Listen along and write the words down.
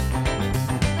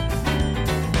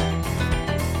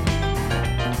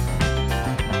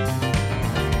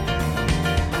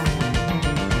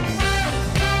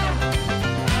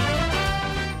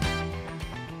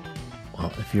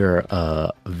you're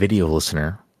a video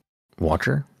listener, if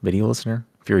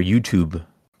you're a YouTube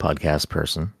podcast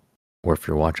person, or if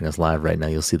you're watching us live right now,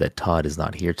 you'll see that Todd is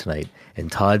not here tonight.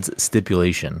 And Todd's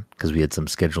stipulation, because we had some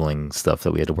scheduling stuff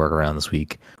that we had to work around this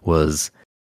week, was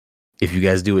if you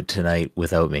guys do it tonight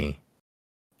without me,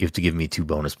 you have to give me 2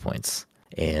 bonus points.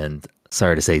 And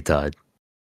sorry to say, Todd,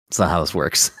 it's not how this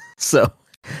works. So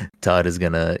Todd is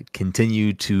going to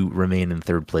continue to remain in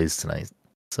 3rd place tonight.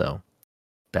 So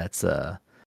that's,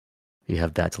 you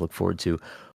have that to look forward to.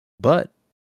 But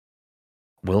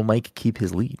will Mike keep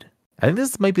his lead? I think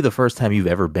this might be the first time you've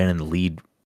ever been in the lead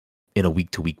in a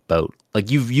week-to-week bout.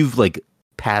 Like you've like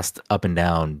passed up and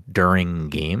down during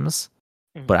games,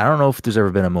 but I don't know if there's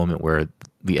ever been a moment where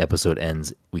the episode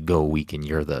ends, we go a week, and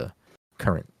you're the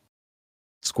current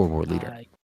scoreboard leader. I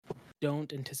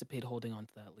don't anticipate holding on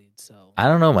to that lead. So I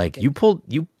don't know, Mike. You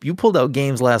pulled out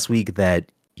games last week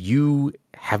that you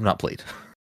have not played.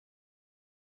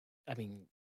 I mean,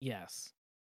 yes,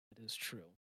 it is true,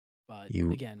 but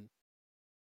again.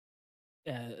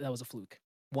 That was a fluke.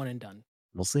 One and done.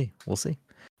 We'll see.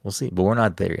 But we're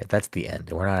not there yet. That's the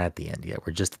end. We're not at the end yet.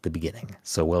 We're just at the beginning.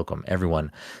 So welcome,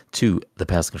 everyone, to the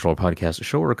Pass Control Podcast, a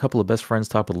show where a couple of best friends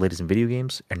talk about the latest in video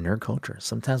games and nerd culture.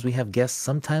 Sometimes we have guests.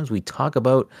 Sometimes we talk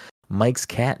about Mike's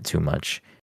cat too much.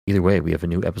 Either way, we have a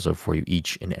new episode for you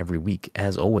each and every week.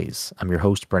 As always, I'm your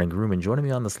host, Brennan Groom, and joining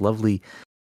me on this lovely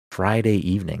Friday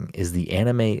evening is the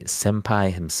anime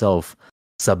senpai himself,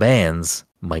 Saban's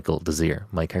Michael Desir.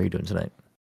 Mike, how are you doing tonight?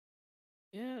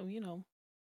 Yeah,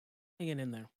 hanging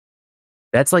in there.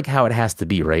 That's like how it has to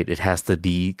be, right? It has to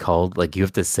be called, like, you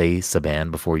have to say Saban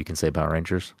before you can say Power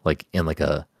Rangers, like in like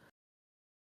a.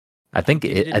 I think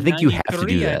you have to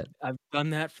do that. I've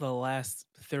done that for the last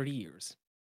 30 years.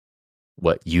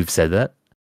 What, you've said that?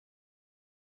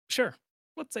 Sure,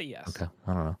 let's say yes. Okay,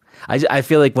 I don't know. I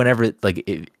feel like whenever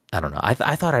I don't know. I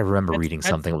thought I remember reading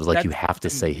something. It was like you have to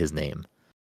say his name.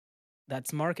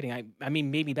 That's marketing. I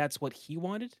mean, maybe that's what he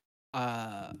wanted.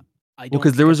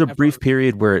 Because there was a brief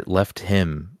period where it left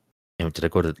him. Did I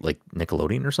go to like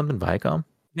Nickelodeon or something? Viacom?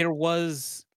 There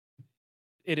was.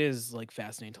 It is like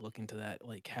fascinating to look into that,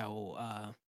 like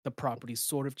how the property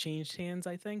sort of changed hands.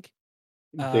 I think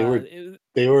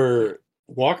they were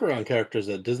walk-around characters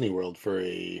at Disney World for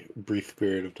a brief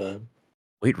period of time.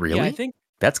 Wait, really? Yeah, I think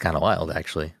that's kind of wild,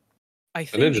 actually. The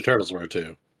Ninja Turtles were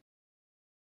too.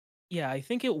 Yeah, I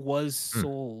think it was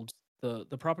sold. The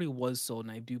property was sold,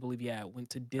 and I do believe, it went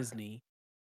to Disney,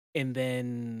 and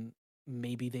then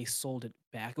maybe they sold it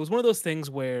back. It was one of those things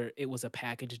where it was a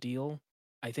package deal.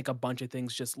 I think a bunch of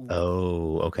things just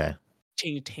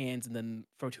changed hands, and then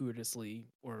fortuitously,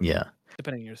 or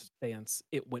depending on your stance,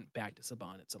 it went back to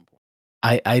Saban at some point.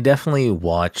 I definitely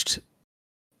watched.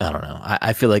 I don't know.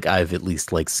 I feel like I've at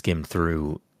least like skimmed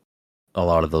through a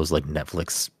lot of those like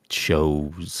Netflix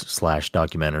shows /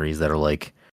 documentaries that are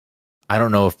like, I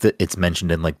don't know if it's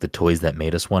mentioned in like the Toys That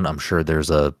Made Us one. I'm sure there's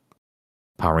a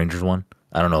Power Rangers one.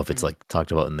 I don't know if it's like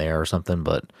talked about in there or something,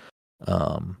 but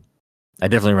I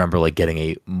definitely remember like getting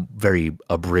a very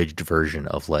abridged version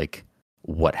of like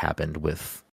what happened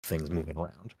with things moving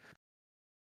around.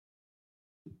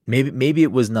 Maybe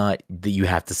it was not that you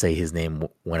have to say his name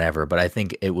whenever, but I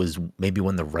think it was maybe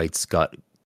when the rights got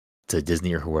to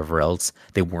Disney or whoever else,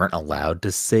 they weren't allowed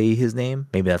to say his name.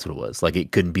 Maybe that's what it was. Like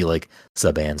it couldn't be like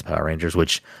Saban's Power Rangers,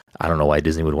 which I don't know why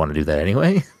Disney would want to do that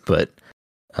anyway. But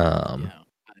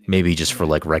maybe just for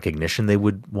like recognition, they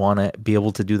would want to be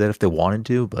able to do that if they wanted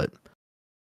to. But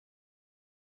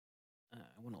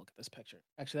I want to look at this picture.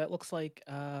 Actually, that looks like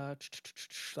that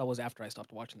was after I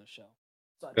stopped watching the show.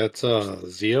 So that's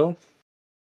Zio.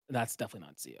 That's definitely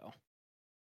not Zio.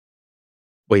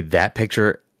 Wait, that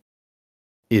picture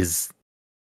is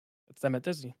it's them at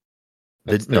Disney.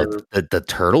 The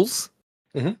Turtles?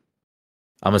 Mm-hmm.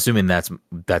 I'm assuming that's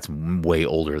way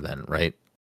older then, right?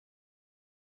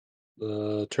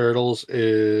 The Turtles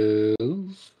is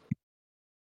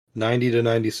 90 to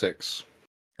 96.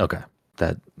 Okay.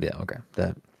 Okay.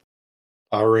 That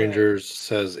Power Rangers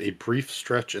says a brief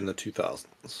stretch in the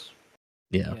 2000s.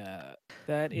 Yeah. Yeah.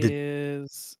 That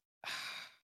is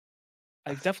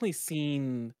I've definitely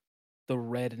seen the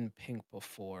red and pink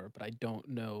before, but I don't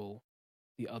know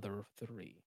the other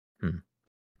 3.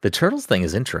 The Turtles thing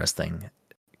is interesting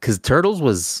because Turtles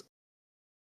was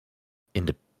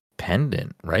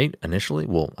independent, right? Initially,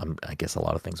 well, I guess a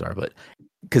lot of things are, but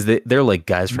because they're like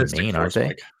guys from Maine, aren't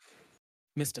they?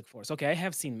 Mystic Force. Okay, I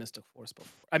have seen Mystic Force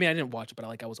before. I mean, I didn't watch it, but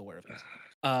I was aware of it.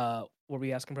 What were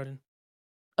we asking, Brendan?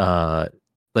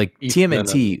 Like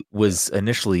TMNT was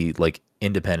initially like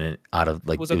independent out of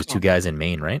like it was 2 guys in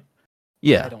Maine, right?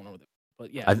 Yeah, I don't know,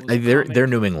 but yeah, they're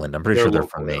New England. I'm pretty sure they're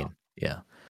from Maine. Yeah,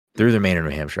 They're either Maine or New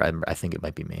Hampshire. I think it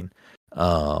might be Maine.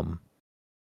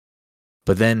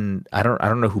 But then I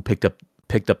don't know who picked up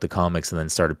the comics and then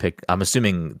started I'm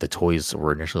assuming the toys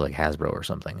were initially like Hasbro or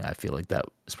something. I feel like that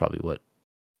is probably what,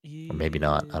 or maybe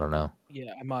not. I don't know.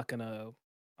 Yeah, I'm not gonna.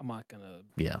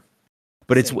 Yeah,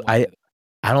 but I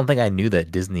don't think I knew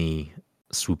that Disney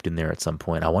swooped in there at some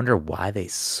point. I wonder why they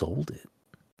sold it,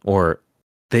 or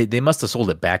they must have sold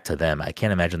it back to them. I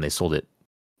can't imagine they sold it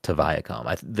to Viacom.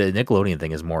 The Nickelodeon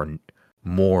thing is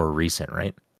more recent,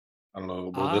 right? I don't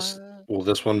know. Will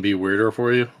this one be weirder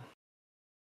for you?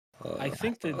 I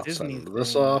think the Disney thing,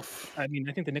 this off. I mean,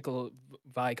 I think the Viacom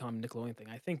Nickelodeon thing.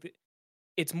 I think that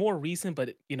it's more recent,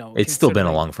 but it's still been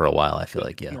along for a while. I feel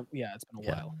like, it's been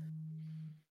a while.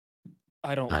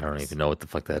 I don't even know what the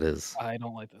fuck that is. I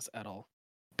don't like this at all.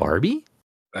 Barbie?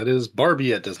 That is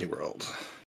Barbie at Disney World.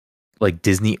 Like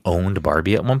Disney owned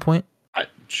Barbie at one point?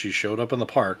 She showed up in the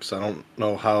parks. I don't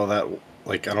know how that.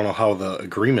 I don't know how the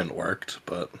agreement worked,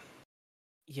 but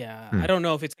yeah, I don't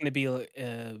know if it's going to be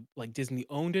like Disney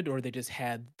owned it or they just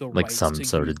had the like rights some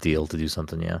sort of deal to do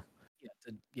something. Yeah.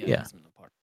 Yeah.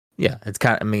 Yeah, it's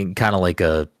kind of like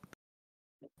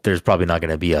there's probably not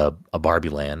going to be a Barbie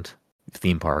Land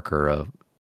theme park or a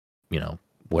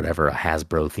whatever, a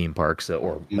Hasbro theme park,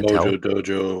 or Mattel.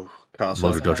 Mojo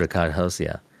Dojo House,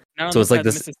 yeah. So it's like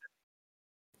this.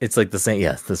 It's like the same.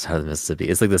 Yeah, this side of the Mississippi.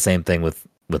 It's like the same thing with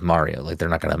Mario. Like they're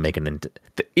not going to make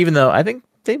even though I think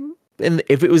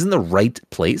if it was in the right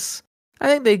place, I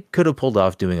think they could have pulled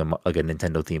off doing a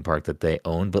Nintendo theme park that they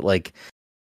own. But like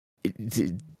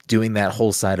doing that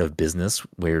whole side of business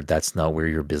where that's not where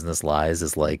your business lies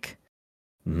is like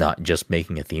not just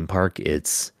making a theme park.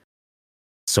 It's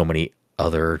so many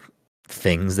other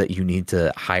things that you need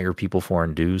to hire people for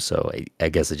and do. So I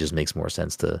guess it just makes more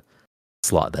sense to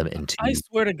slot them into. I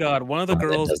swear to God, one of the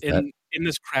girls in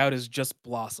this crowd is just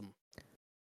Blossom.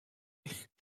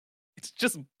 It's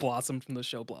just Blossom from the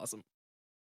show Blossom.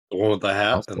 The one with the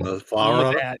hat and the flower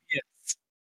on it? Yes.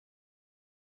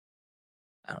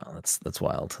 I don't know. That's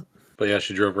wild. But yeah,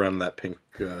 she drove around in that pink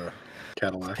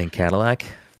Cadillac. Pink Cadillac?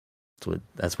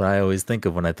 That's what I always think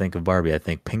of when I think of Barbie. I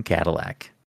think pink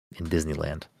Cadillac in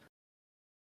Disneyland.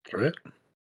 Right.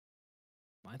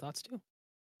 My thoughts too.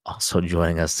 Also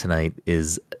joining us tonight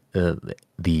is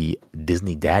the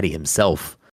Disney daddy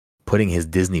himself, putting his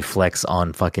Disney flex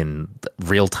on fucking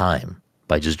real time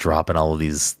by just dropping all of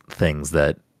these things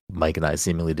that Mike and I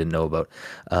seemingly didn't know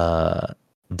about.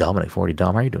 Dominic 40.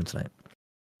 Dom, how are you doing tonight?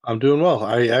 I'm doing well.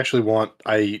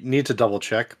 I need to double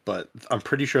check, but I'm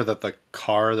pretty sure that the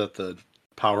car that the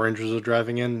Power Rangers are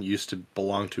driving in used to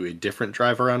belong to a different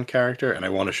drive-around character, and I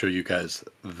want to show you guys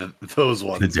those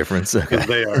ones. The difference? Because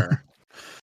they are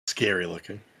scary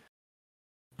looking.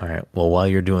 All right. Well, while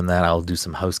you're doing that, I'll do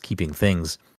some housekeeping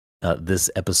things. This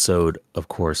episode, of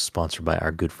course, sponsored by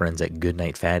our good friends at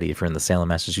Goodnight Fatty. If you're in the Salem,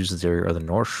 Massachusetts area or the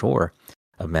North Shore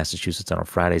of Massachusetts on a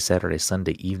Friday, Saturday,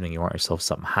 Sunday evening, you want yourself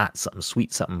something hot, something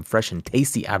sweet, something fresh and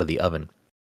tasty out of the oven,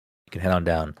 you can head on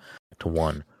down to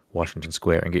 1 Washington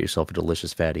Square and get yourself a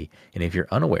delicious fatty. And if you're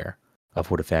unaware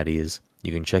of what a fatty is,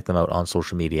 you can check them out on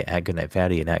social media at Goodnight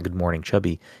Fatty and at Good Morning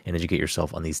Chubby and educate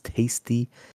yourself on these tasty,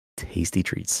 tasty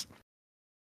treats.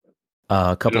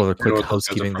 A couple other quick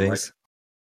housekeeping things.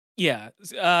 Yeah.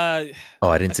 I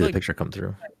didn't see the picture come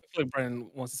through. I feel like Brennan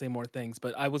wants to say more things,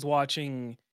 but I was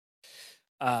watching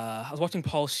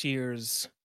Paul Scheer's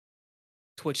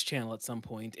Twitch channel at some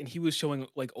point, and he was showing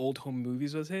like old home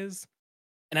movies with his.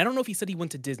 And I don't know if he said he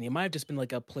went to Disney. It might have just been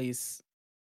like a place.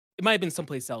 It might have been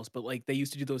someplace else, but like they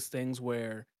used to do those things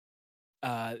where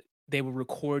they would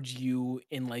record you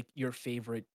in like your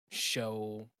favorite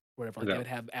show, whatever. Like they would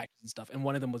have actors and stuff. And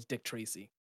one of them was Dick Tracy.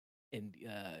 And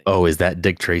is that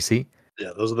Dick Tracy?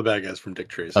 Yeah, those are the bad guys from Dick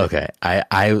Tracy. Okay,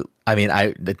 I mean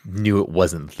I knew it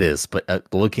wasn't this, but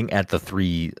looking at the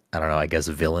three, I don't know, I guess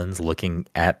villains looking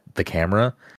at the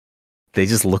camera, they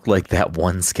just look like that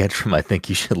one sketch from I Think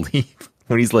You Should Leave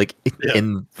when he's like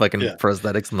in fucking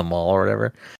prosthetics in the mall or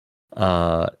whatever.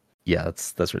 Yeah,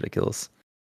 that's ridiculous.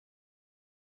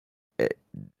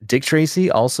 Dick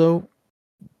Tracy also,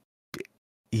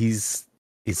 is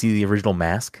he the original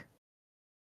Mask?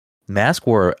 Mask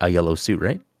wore a yellow suit,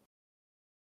 right?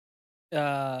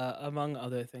 Among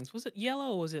other things. Was it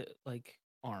yellow or was it like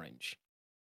orange?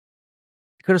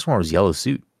 I could have sworn it was yellow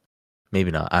suit.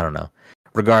 Maybe not. I don't know.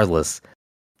 Regardless,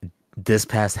 this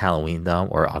past Halloween, Dom,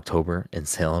 or October in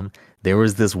Salem, there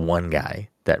was this one guy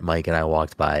that Mike and I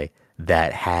walked by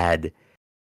that had,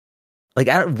 like,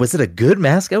 was it a good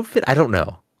mask outfit? I don't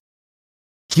know.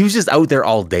 He was just out there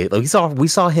all day. Like we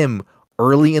saw him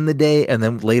early in the day, and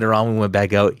then later on we went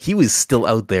back out. He was still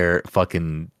out there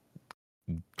fucking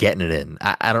getting it in.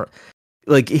 I don't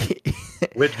like.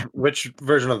 Which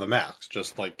version of the mask?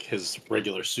 Just like his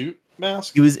regular suit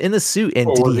mask? He was in the suit, and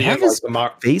Or did was he he have in, his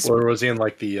like, face? Or was he in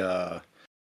like the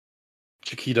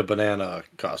Chiquita banana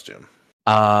costume?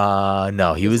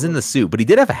 No, he was in the suit, but he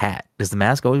did have a hat. Does the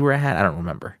mask always wear a hat? I don't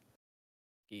remember.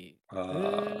 The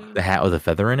hat with a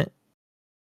feather in it.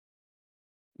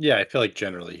 Yeah, I feel like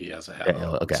generally he has a hat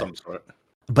of some sort.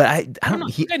 But I I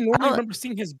don't. think I normally remember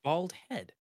seeing his bald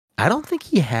head. I don't think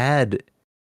he had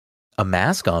a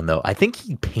mask on though. I think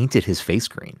he painted his face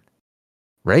green.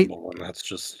 Right? Well, that's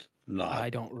just not. I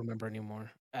don't remember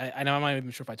anymore. I know I'm not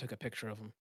even sure if I took a picture of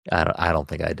him. I don't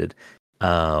think I did.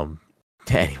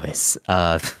 Anyways,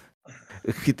 a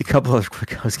couple of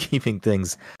quick housekeeping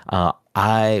things.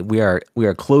 We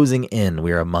are closing in.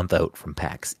 We are a month out from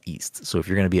PAX East. So if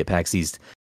you're going to be at PAX East,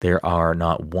 there are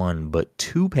not one but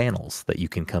two panels that you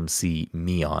can come see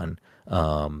me on.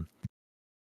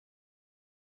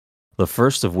 The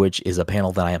first of which is a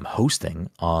panel that I am hosting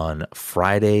on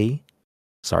Saturday,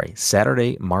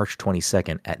 March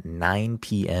 22nd at 9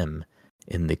 p.m.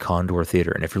 in the Condor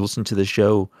Theater. And if you're listening to the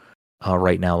show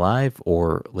right now live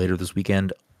or later this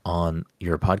weekend on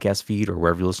your podcast feed or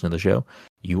wherever you listen to the show,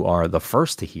 you are the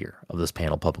first to hear of this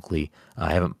panel publicly.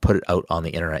 I haven't put it out on the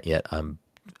internet yet. I'm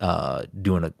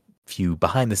doing a few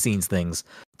behind the scenes things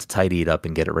to tidy it up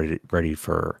and get it ready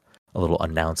for a little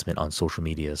announcement on social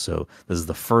media. So this is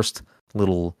the first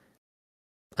little,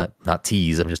 not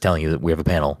tease, I'm just telling you that we have a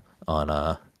panel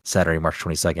on Saturday, March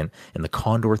 22nd in the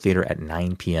Condor Theater at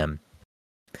 9 p.m.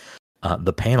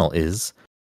 The panel is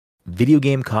Video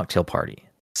Game Cocktail Party,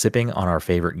 sipping on our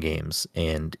favorite games.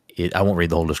 And I won't read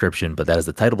the whole description, but that is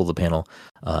the title of the panel.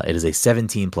 It is a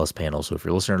 17 plus panel. So if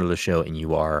you're listening to the show and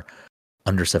you are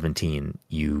under 17,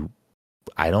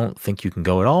 I don't think you can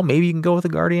go at all. Maybe you can go with a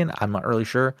Guardian. I'm not really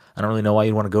sure. I don't really know why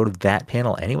you'd want to go to that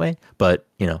panel anyway, but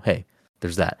hey,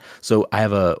 there's that. So I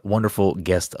have a wonderful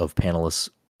guest of panelists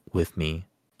with me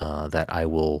that I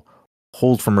will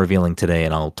hold from revealing today,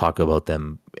 and I'll talk about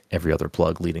them every other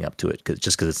plug leading up to it,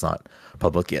 because it's not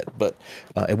public yet, but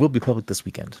it will be public this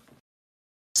weekend.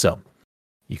 So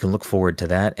you can look forward to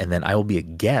that, and then I will be a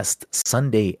guest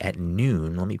Sunday at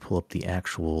noon. Let me pull up the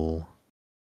actual.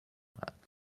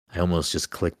 I almost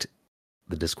just clicked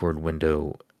the Discord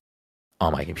window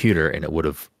on my computer, and it would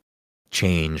have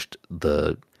changed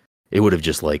it would have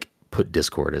just like put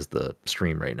Discord as the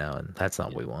stream right now, and that's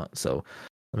not what we want. So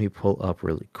let me pull up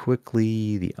really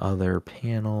quickly. The other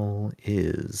panel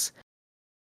is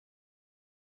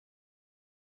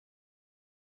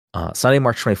Sunday,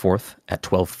 March 24th at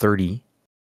 12:30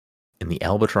 in the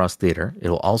Albatross Theater.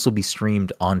 It'll also be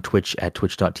streamed on Twitch at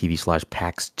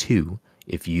twitch.tv/PAX2.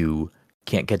 If you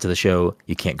can't get to the show,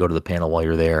 you can't go to the panel while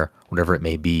you're there, whatever it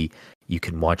may be, you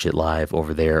can watch it live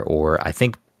over there. Or I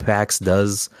think PAX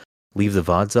does leave the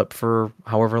VODs up for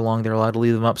however long they're allowed to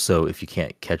leave them up. So if you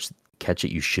can't catch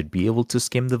it, you should be able to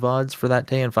skim the VODs for that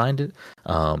day and find it.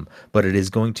 But it is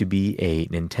going to be a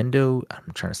Nintendo.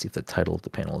 I'm trying to see if the title of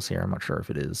the panel is here. I'm not sure if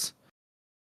it is.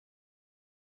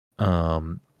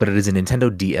 But it is a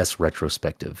Nintendo DS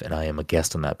retrospective, and I am a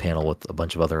guest on that panel with a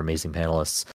bunch of other amazing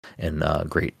panelists and a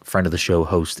great friend of the show,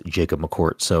 host Jacob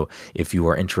McCourt. So if you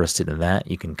are interested in that,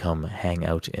 you can come hang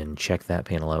out and check that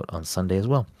panel out on Sunday as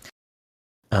well.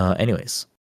 Anyways,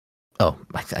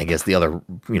 I guess the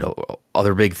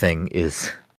other big thing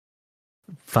is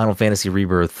Final Fantasy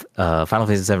Rebirth, Final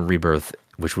Fantasy VII Rebirth,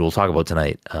 which we will talk about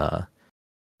tonight.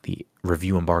 The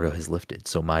review embargo has lifted.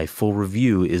 So my full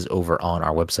review is over on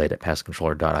our website at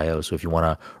passcontroller.io. So if you want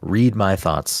to read my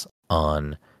thoughts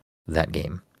on that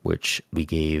game, which we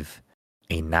gave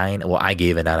a 9, well, I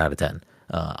gave a 9 out of 10.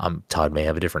 Todd may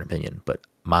have a different opinion, but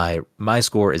my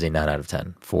score is a 9 out of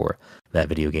 10 for that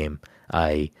video game.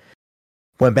 I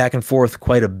went back and forth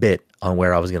quite a bit on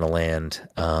where I was going to land.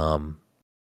 I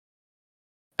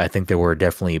think there were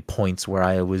definitely points where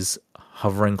I was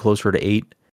hovering closer to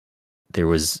 8. There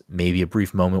was maybe a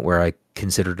brief moment where I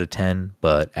considered a 10,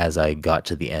 but as I got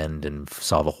to the end and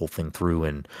saw the whole thing through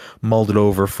and mulled it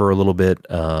over for a little bit,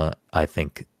 I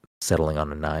think settling on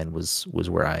a 9 was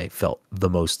where I felt the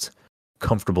most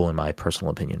comfortable in my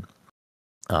personal opinion.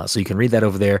 So you can read that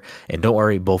over there, and don't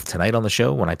worry, both tonight on the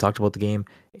show when I talked about the game,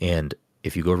 and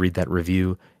if you go read that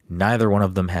review, neither one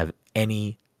of them have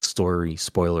any story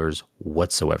spoilers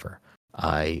whatsoever.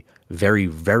 I very,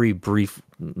 very brief,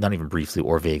 not even briefly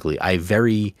or vaguely, I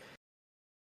don't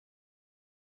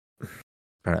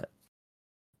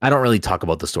really talk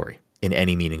about the story in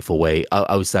any meaningful way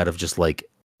outside of just like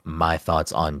my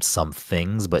thoughts on some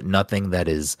things, but nothing that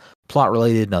is plot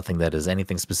related, nothing that is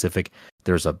anything specific.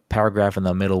 There's a paragraph in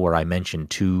the middle where I mentioned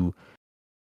 2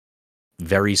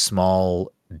 very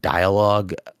small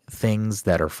dialogue things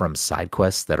that are from side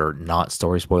quests that are not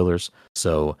story spoilers.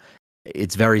 So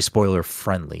it's very spoiler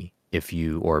friendly if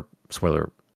you or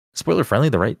spoiler friendly,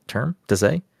 the right term to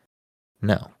say?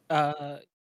 No.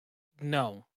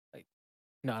 No.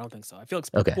 No, I don't think so. I feel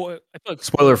like Okay. spoiler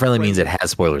Spoiler friendly means friendly. it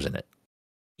has spoilers in it.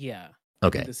 Yeah.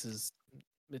 Okay. It's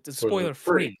spoiler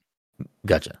free.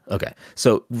 Gotcha. Okay.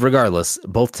 So regardless,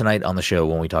 both tonight on the show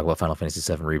when we talk about Final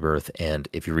Fantasy VII Rebirth, and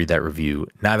if you read that review,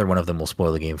 neither one of them will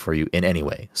spoil the game for you in any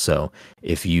way. So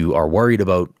if you are worried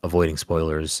about avoiding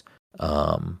spoilers,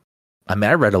 I mean,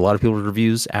 I read a lot of people's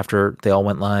reviews after they all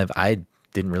went live. I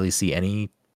didn't really see any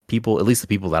people, at least the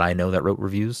people that I know that wrote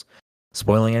reviews,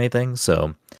 spoiling anything.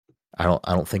 So I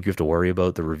don't think you have to worry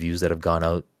about the reviews that have gone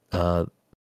out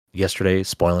yesterday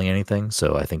spoiling anything.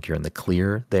 So I think you're in the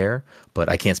clear there. But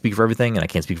I can't speak for everything and I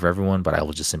can't speak for everyone, but I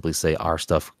will just simply say our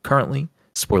stuff currently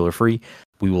spoiler free.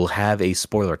 We will have a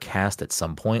spoiler cast at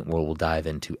some point where we'll dive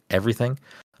into everything.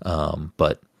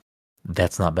 But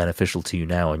that's not beneficial to you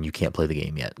now and you can't play the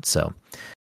game yet. So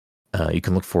you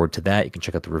can look forward to that. You can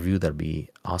check out the review. That'd be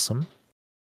awesome.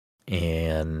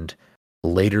 And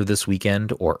later this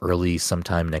weekend or early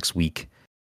sometime next week,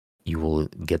 you will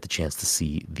get the chance to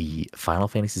see the Final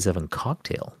Fantasy VII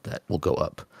cocktail that will go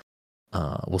up.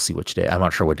 We'll see which day. I'm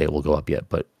not sure what day it will go up yet,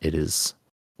 but it is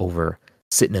over,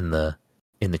 sitting in the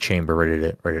chamber, ready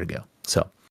to go. So,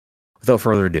 without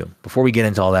further ado, before we get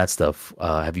into all that stuff,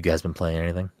 have you guys been playing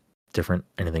anything different?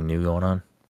 Anything new going on?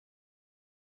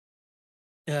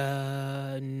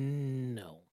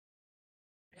 No.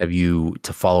 Have you,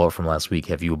 to follow up from last week,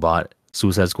 have you bought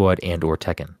Suicide Squad and or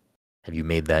Tekken? Have you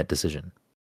made that decision?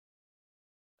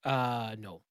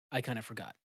 No. I kind of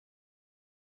forgot.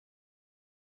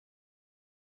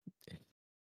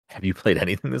 Have you played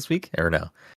anything this week or no?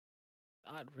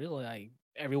 Not really.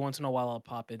 Every once in a while I'll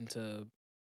pop into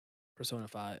Persona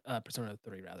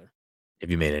 3 rather. Have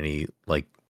you made any like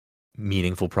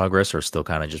meaningful progress or still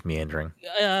kind of just meandering?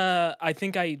 I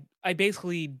think I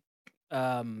basically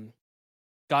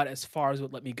got as far as it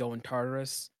would let me go in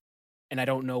Tartarus, and I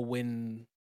don't know when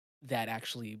that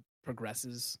actually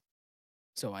progresses.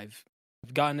 So I've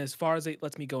gotten as far as it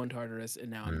lets me go in Tartarus, and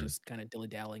now I'm just kind of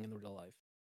dilly-dallying in the real life.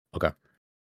 Okay.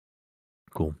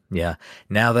 Cool. Yeah.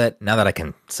 Now that I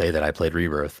can say that I played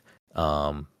Rebirth,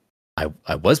 I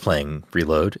was playing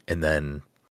Reload and then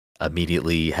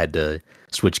immediately had to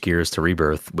switch gears to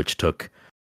Rebirth, which took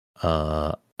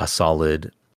a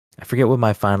solid, I forget what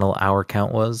my final hour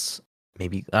count was,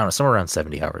 maybe, I don't know, somewhere around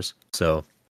 70 hours. So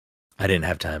I didn't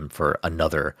have time for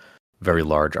another very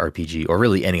large RPG or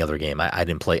really any other game. I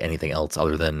didn't play anything else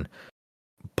other than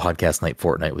podcast night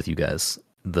Fortnite with you guys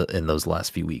in those last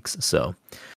few weeks. So,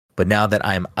 but now that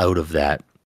I'm out of that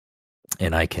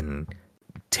and I can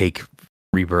take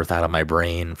Rebirth out of my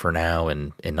brain for now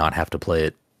and not have to play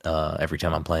it every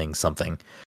time I'm playing something,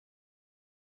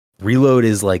 Reload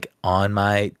is like on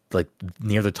my, like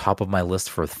near the top of my list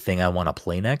for a thing I want to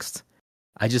play next.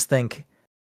 I just think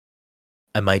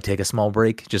I might take a small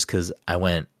break just because I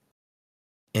went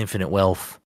Infinite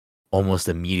Wealth almost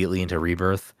immediately into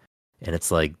Rebirth. And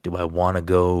it's like, do I want to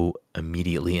go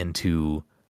immediately into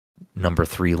number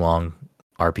 3 long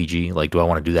RPG? Like, do I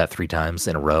want to do that 3 times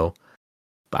in a row?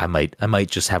 But I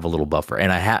might just have a little buffer.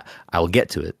 And I will get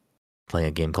to it playing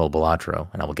a game called Balatro,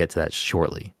 and I will get to that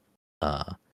shortly.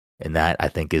 And that I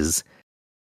think is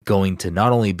going to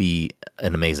not only be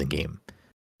an amazing game,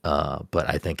 but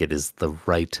I think it is the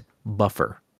right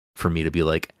buffer for me to be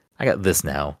like, I got this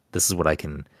now. This is what I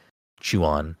can chew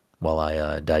on while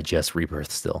I digest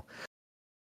Rebirth still.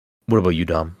 What about you,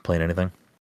 Dom? Playing anything?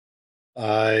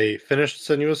 I finished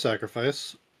Senua's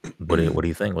Sacrifice. What do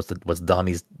you think? What's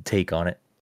Domi's take on it?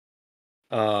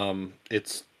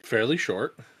 It's fairly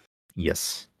short.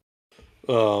 Yes.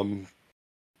 I've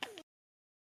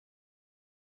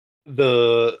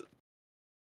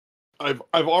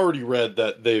already read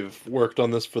that they've worked on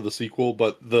this for the sequel,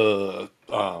 but the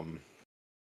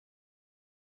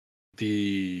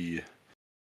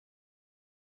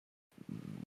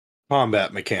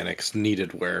combat mechanics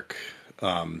needed work.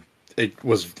 It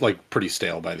was like pretty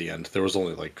stale by the end. There was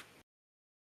only like,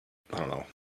 I don't know,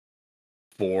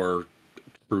 4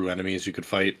 true enemies you could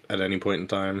fight at any point in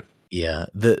time. Yeah.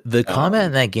 The combat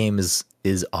in that game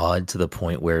is odd to the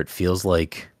point where it feels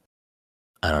like,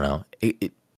 I don't know.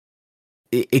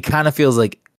 It kind of feels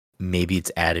like maybe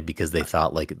it's added because they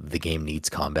thought like the game needs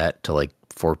combat to like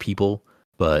for people,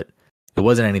 but it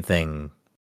wasn't anything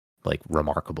like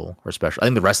remarkable or special. I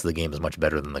think the rest of the game is much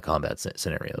better than the combat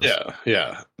scenarios.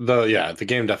 Yeah. The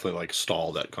game definitely like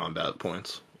stalled at combat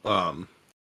points.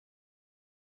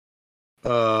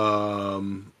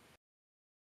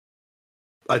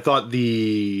 I thought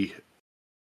the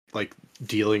like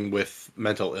dealing with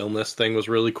mental illness thing was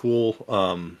really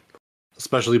cool.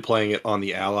 Especially playing it on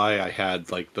the Ally, I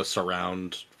had like the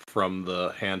surround from the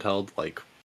handheld,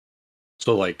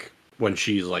 so like when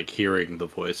she's like hearing the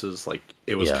voices, like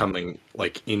it was coming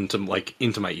into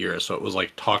my ears, so it was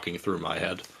like talking through my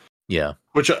head. Yeah.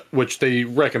 Which they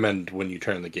recommend when you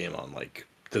turn the game on. Like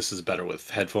this is better with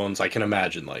headphones. I can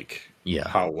imagine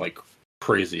how like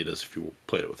crazy it is if you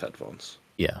played it with headphones.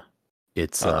 Yeah.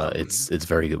 It's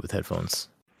very good with headphones.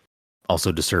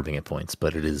 Also disturbing at points,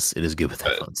 but it is good with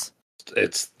headphones.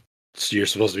 You're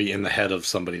supposed to be in the head of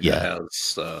somebody that has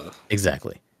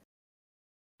exactly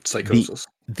psychosis.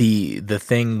 The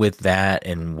thing with that,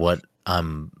 and what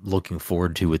I'm looking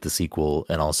forward to with the sequel,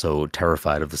 and also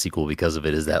terrified of the sequel because of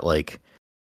it, is that like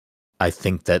I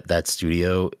think that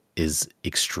studio is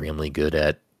extremely good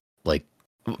at, like,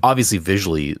 obviously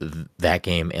visually that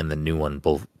game and the new one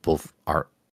both are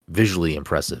visually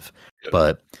impressive,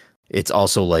 but it's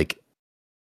also like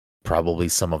probably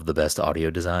some of the best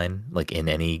audio design like in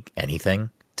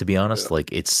anything, to be honest.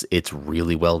 Like it's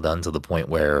really well done to the point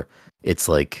where it's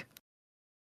like,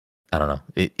 I don't know,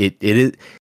 it is.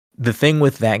 The thing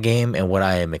with that game and what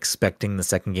I am expecting the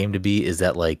second game to be is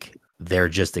that like they're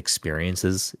just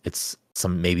experiences. It's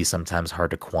maybe sometimes hard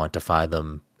to quantify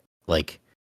them like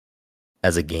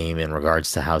as a game in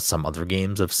regards to how some other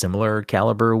games of similar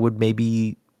caliber would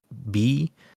maybe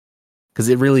be, because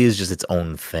it really is just its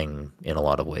own thing in a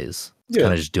lot of ways. It's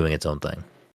kind of just doing its own thing.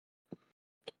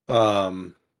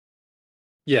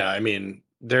 Yeah, I mean,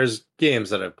 there's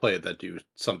games that I've played that do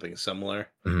something similar.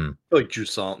 Mm-hmm. Like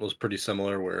Jusant was pretty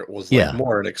similar, where it was like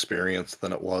more an experience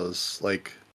than it was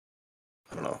like,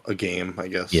 I don't know, a game, I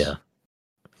guess. Yeah.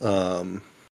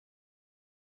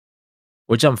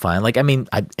 Which I'm fine. Like, I mean,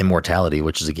 Immortality,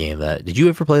 which is a game that, did you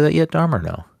ever play that yet, Dom, or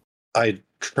no? I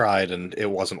tried and it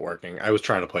wasn't working. I was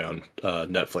trying to play on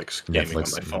Netflix gaming on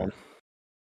my phone.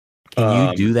 Can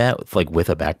you do that with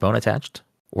a backbone attached,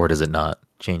 or does it not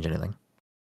change anything?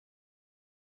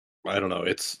 I don't know.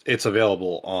 It's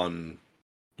available on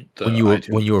the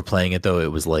when you were playing it though.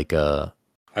 It was like I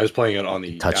was playing it on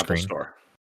the Apple screen? Store.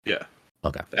 Yeah.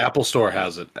 Okay. The Apple Store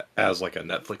has it as like a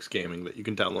Netflix gaming that you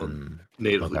can download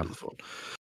natively to the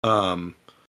phone.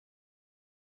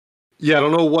 Yeah, I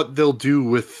don't know what they'll do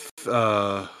with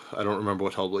I don't remember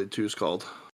what Hellblade 2 is called.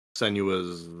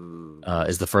 Senua's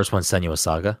is the first one Senua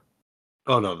Saga?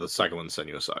 Oh no, the second one's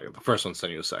Senua Saga. The first one's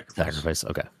Senua Sacrifice.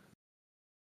 Okay.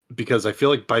 Because I feel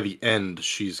like by the end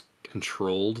she's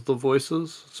controlled the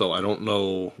voices, so I don't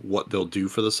know what they'll do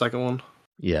for the second one.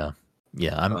 Yeah.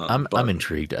 I'm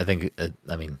intrigued. I think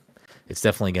I mean, it's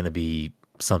definitely going to be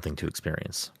something to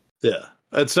experience. Yeah,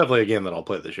 it's definitely a game that I'll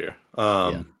play this year.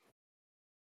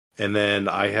 And then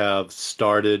I have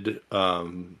started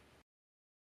VII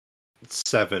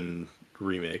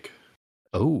Remake.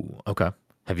 Oh, okay.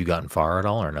 Have you gotten far at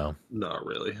all, or no? Not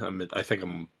really. I think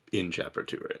I'm in chapter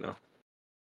 2 right now.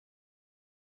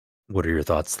 What are your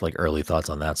thoughts, like early thoughts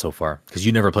on that so far? Because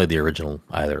you never played the original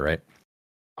either, right?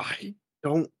 I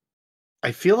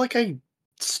feel like I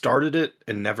started it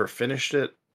and never finished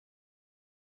it.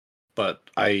 But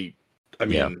I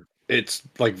mean, it's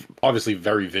like obviously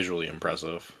very visually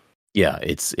impressive. Yeah,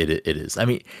 it is. I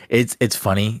mean, it's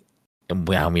funny. I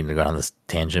don't mean to go on this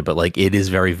tangent, but like it is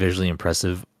very visually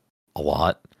impressive a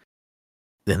lot.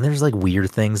 Then there's like weird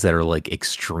things that are like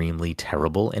extremely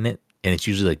terrible in it, and it's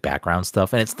usually like background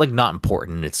stuff, and it's like not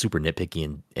important. It's super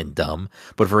nitpicky and dumb.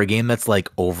 But for a game that's like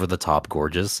over the top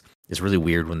gorgeous, it's really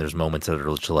weird when there's moments that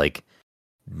are like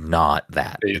not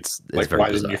that. It's like, very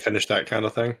why bizarre. didn't you finish that kind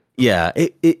of thing? Yeah,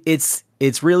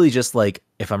 it's really just like,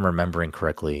 if I'm remembering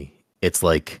correctly, it's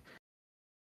like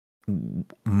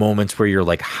moments where you're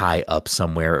like high up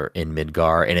somewhere in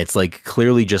Midgar, and it's like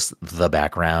clearly just the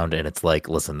background, and it's like,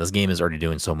 listen, this game is already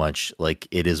doing so much, like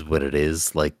it is what it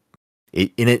is, like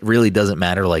it really doesn't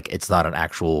matter, like it's not an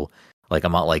actual, like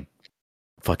I'm not like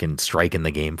fucking striking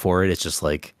the game for it. It's just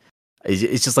like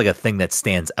a thing that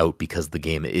stands out because the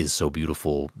game is so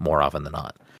beautiful more often than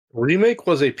not. Remake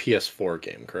was a PS4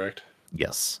 game, correct?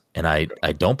 Yes, and I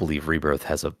don't believe Rebirth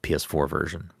has a PS4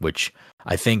 version, which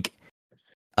I think.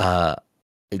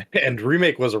 And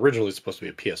Remake was originally supposed to be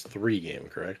a PS3 game,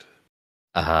 correct?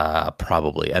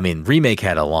 Probably. I mean, Remake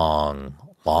had a long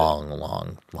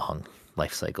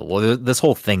life cycle. Well, this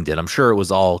whole thing did. I'm sure it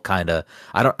was all kind of.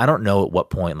 I don't know at what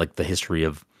point, like the history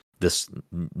of this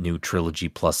new trilogy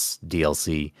plus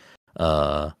DLC.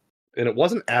 And it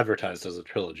wasn't advertised as a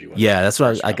trilogy. Yeah, that's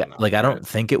what I got. Like, I don't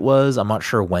think it was. I'm not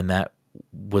sure when that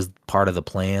was part of the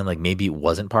plan. Like, maybe it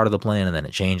wasn't part of the plan and then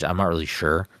it changed. I'm not really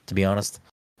sure, to be honest.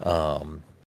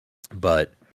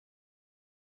 But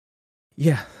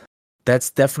Yeah,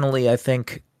 that's definitely, I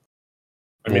think,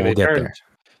 I mean, we'll get there.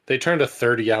 They turned a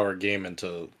 30-hour game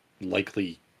into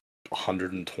likely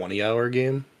 120-hour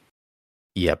game.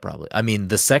 Yeah, probably. I mean,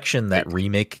 the section that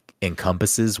Remake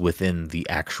encompasses within the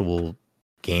actual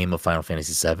game of Final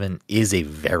Fantasy VII is a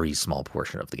very small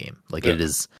portion of the game. Like it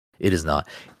is not.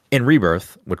 In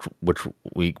Rebirth, which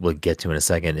we will get to in a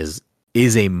second,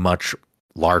 is a much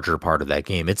larger part of that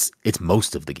game. It's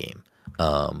most of the game,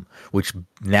 which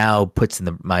now puts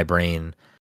in my brain,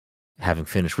 having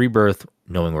finished Rebirth,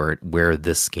 knowing where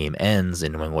this game ends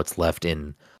and knowing what's left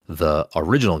in the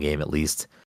original game, at least,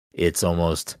 it's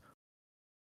almost,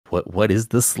 what is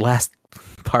this last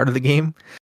part of the game?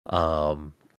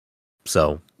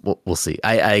 So we'll see.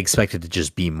 I expect it to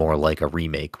just be more like a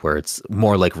remake, where it's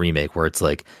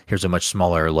like, here's a much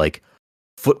smaller like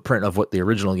footprint of what the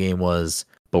original game was,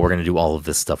 but we're gonna do all of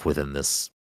this stuff within this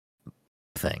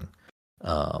thing.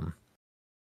 So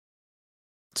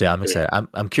yeah, I'm excited.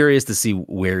 I'm curious to see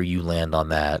where you land on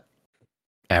that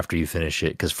after you finish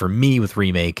it, because for me with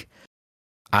Remake,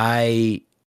 I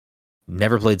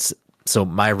never played. So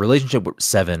my relationship with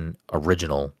 7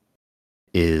 original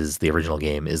is the original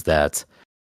game is that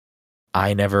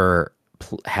I never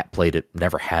played it,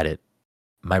 never had it.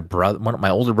 My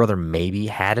older brother maybe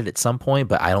had it at some point,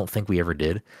 but I don't think we ever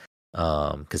did,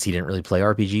 because he didn't really play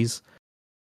RPGs.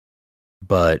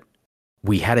 But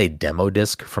we had a demo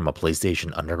disc from a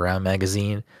PlayStation Underground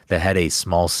magazine that had a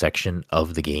small section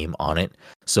of the game on it.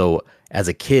 So as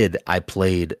a kid, I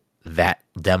played that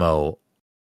demo.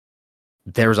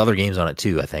 There was other games on it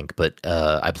too, I think, but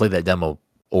I played that demo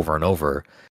over and over.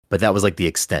 But that was like the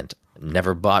extent.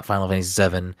 Never bought Final Fantasy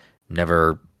VII.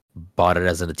 Never bought it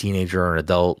as a teenager or an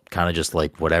adult. Kind of just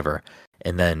like whatever.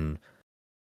 And then,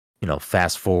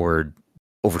 fast forward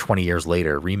over 20 years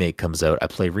later, Remake comes out. I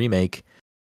play Remake.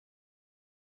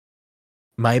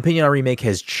 My opinion on Remake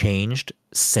has changed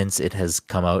since it has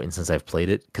come out and since I've played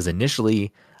it. Because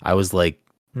initially, I was like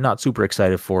not super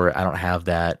excited for it. I don't have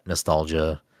that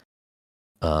nostalgia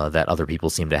that other people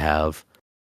seem to have.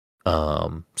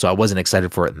 So I wasn't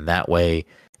excited for it in that way.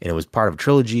 And it was part of a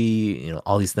trilogy,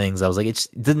 all these things. I was like, it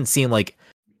didn't seem like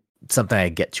something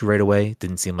I'd get to right away. It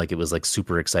didn't seem like it was like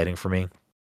super exciting for me.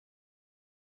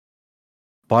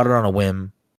 Bought it on a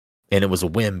whim. And it was a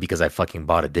whim because I fucking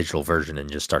bought a digital version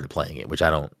and just started playing it, which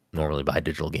I don't normally buy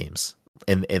digital games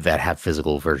and that have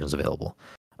physical versions available.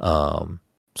 So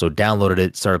downloaded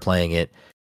it, started playing it,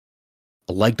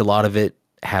 liked a lot of it,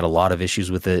 had a lot of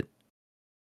issues with it.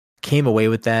 Came away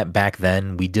with that. Back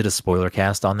then, we did a spoiler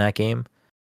cast on that game,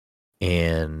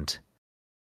 and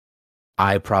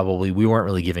we weren't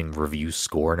really giving review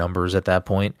score numbers at that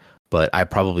point, but I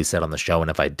probably said on the show,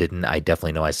 and if I didn't, I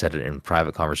definitely know I said it in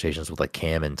private conversations with like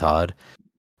Cam and Todd,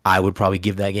 I would probably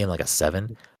give that game like a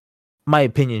 7. My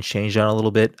opinion's changed on a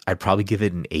little bit. I'd probably give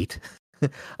it an 8,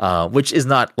 which is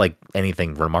not like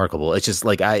anything remarkable. It's just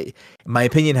like my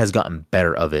opinion has gotten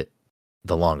better of it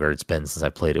the longer it's been since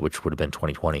I played it, which would have been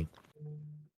 2020.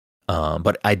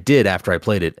 But I did, after I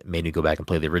played it, made me go back and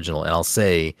play the original. And I'll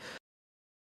say,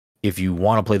 if you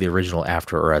want to play the original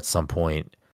after or at some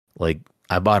point, like,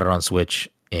 I bought it on Switch,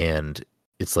 and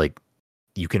it's like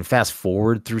you can fast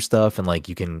forward through stuff, and like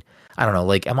you can, I don't know,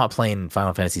 like I'm not playing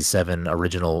Final Fantasy VII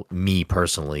original, me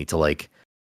personally, to like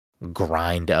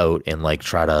grind out and like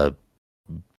try to,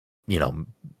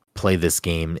 play this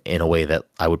game in a way that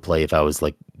I would play if I was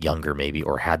like younger maybe,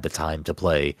 or had the time to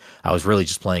play. I was really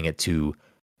just playing it to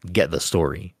get the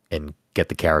story and get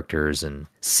the characters and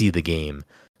see the game.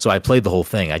 So I played the whole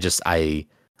thing. I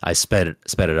sped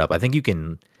it up. I think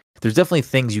there's definitely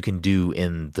things you can do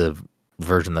in the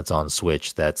version that's on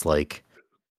Switch that's like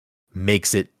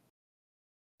makes it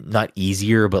not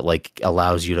easier, but like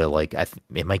allows you to like,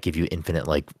 it might give you infinite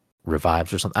like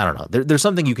revives or something. I don't know. There's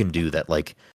something you can do that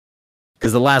like,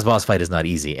 because the last boss fight is not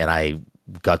easy, and I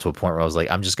got to a point where I was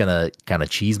like, I'm just gonna kind of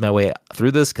cheese my way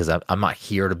through this, because I'm not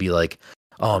here to be like,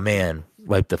 oh man,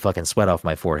 wipe the fucking sweat off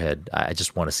my forehead. I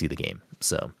just want to see the game.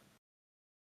 So,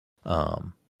 but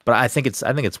I think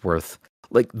it's worth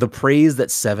like the praise that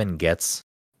 7 gets,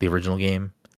 the original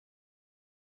game.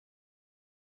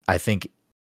 I think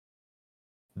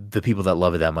the people that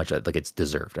love it that much, like, it's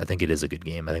deserved. I think it is a good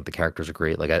game. I think the characters are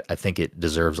great. Like I think it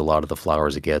deserves a lot of the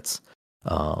flowers it gets.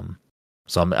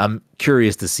 So I'm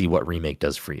curious to see what Remake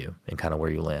does for you and kind of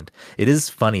where you land. It is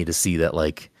funny to see that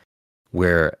like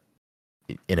where,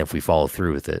 and if we follow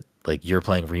through with it, like you're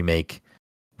playing Remake.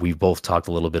 We've both talked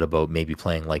a little bit about maybe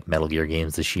playing like Metal Gear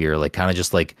games this year, like kind of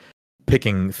just like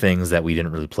picking things that we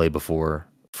didn't really play before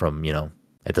from,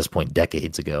 at this point,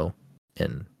 decades ago.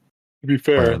 And to be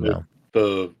fair,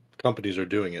 the companies are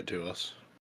doing it to us.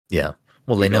 Yeah.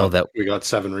 Well, they know that we got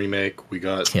 7 Remake, we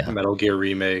got Metal Gear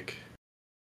Remake.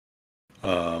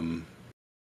 I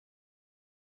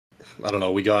don't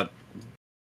know, we got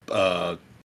the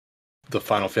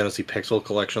Final Fantasy Pixel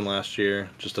Collection last year.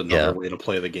 Just another way to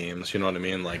play the games, you know what I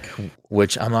mean? Like,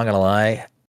 which I'm not gonna lie,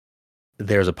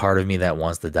 there's a part of me that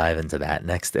wants to dive into that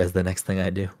next as the next thing I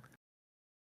do.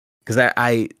 Because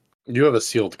you have a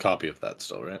sealed copy of that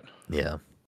still, right? Yeah.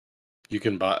 You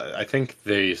can buy. I think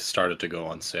they started to go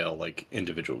on sale, like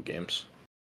individual games,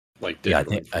 like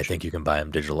digital. Yeah, I think you can buy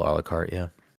them digital a la carte. Yeah.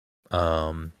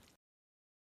 So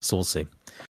we'll see.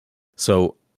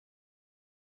 So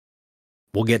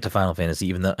we'll get to Final Fantasy,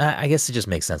 even though I guess it just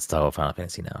makes sense to talk about Final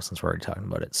Fantasy now since we're already talking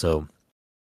about it. So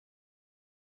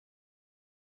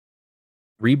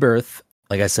Rebirth,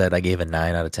 like I said, I gave a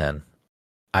 9 out of 10.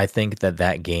 I think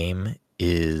that game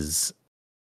is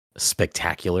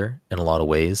spectacular in a lot of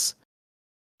ways.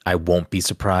 I won't be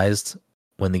surprised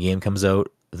when the game comes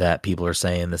out that people are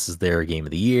saying this is their game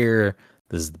of the year,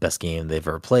 this is the best game they've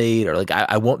ever played, or like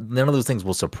I won't. None of those things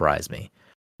will surprise me.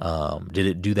 Did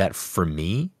it do that for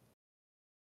me?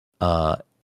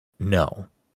 No.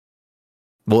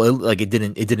 Well, it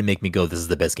didn't make me go, this is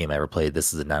the best game I ever played.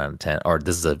 This is a 9 out of 10, or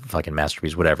this is a fucking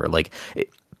masterpiece, whatever. Like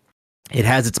it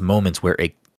has its moments where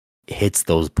it hits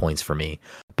those points for me,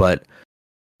 but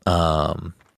I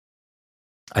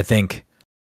think.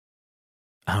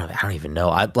 I don't even know.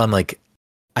 I'm like,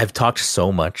 I've talked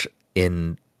so much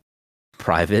in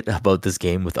private about this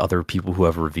game with other people who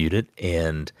have reviewed it,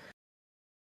 and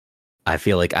I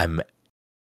feel like I'm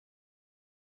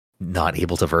not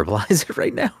able to verbalize it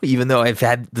right now, even though I've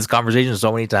had this conversation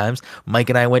so many times. Mike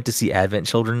and I went to see Advent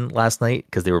Children last night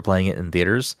because they were playing it in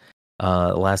theaters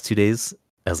the last 2 days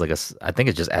as like I think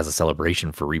it's just as a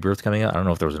celebration for Rebirth coming out. I don't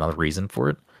know if there was another reason for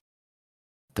it.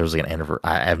 There was like an anniversary.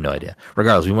 I have no idea.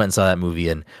 Regardless, we went and saw that movie,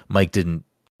 and Mike didn't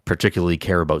particularly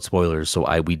care about spoilers, so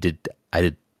I did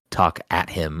talk at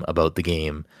him about the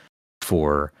game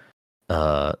for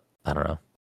I don't know,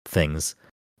 things.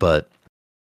 But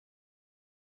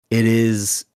it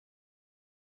is,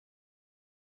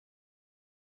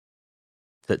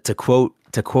 to quote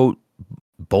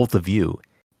both of you,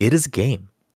 it is a game.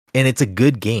 And it's a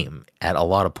good game at a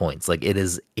lot of points. Like, it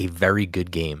is a very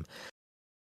good game.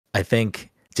 I think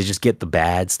to just get the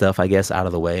bad stuff, I guess, out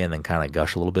of the way and then kind of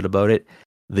gush a little bit about it,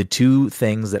 the two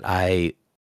things that I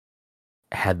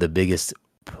had the biggest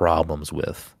problems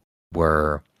with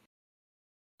were,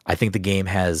 I think the game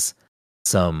has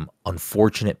some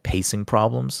unfortunate pacing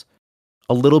problems,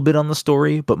 a little bit on the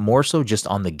story, but more so just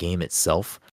on the game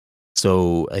itself.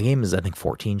 So a game is, I think,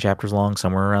 14 chapters long,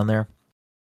 somewhere around there.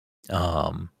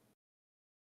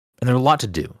 And there's a lot to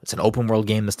do. It's an open world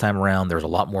game this time around. There's a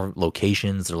lot more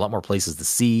locations. There's a lot more places to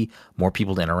see, more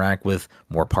people to interact with,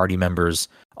 more party members,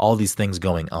 all these things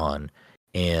going on.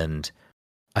 And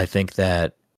I think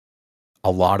that a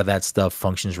lot of that stuff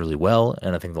functions really well.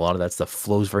 And I think a lot of that stuff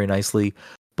flows very nicely.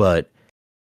 But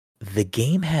the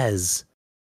game has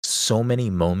so many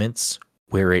moments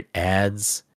where it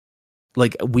adds,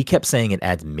 like we kept saying, it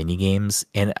adds mini games.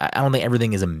 And I don't think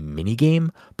everything is a mini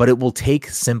game, but it will take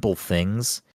simple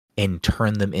things and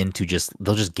turn them into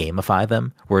they'll just gamify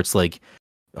them, where it's like,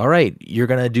 all right, you're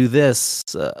going to do this,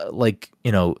 like,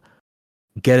 you know,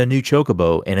 get a new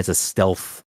chocobo, and it's a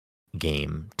stealth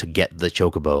game to get the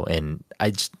chocobo. And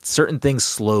certain things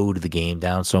slowed the game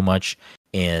down so much.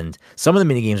 And some of the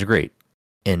mini games are great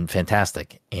and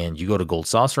fantastic. And you go to Gold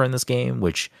Saucer in this game,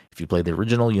 which if you play the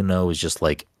original, you know, is just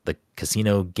like the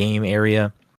casino game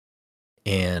area.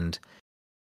 And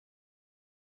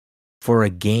for a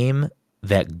game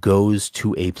that goes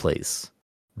to a place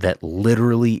that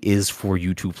literally is for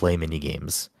you to play mini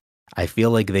games, I feel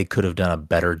like they could have done a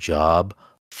better job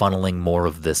funneling more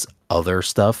of this other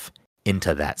stuff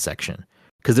into that section.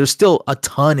 Because there's still a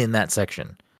ton in that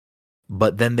section,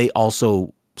 but then they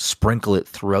also sprinkle it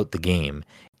throughout the game.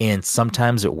 And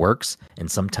sometimes it works, and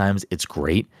sometimes it's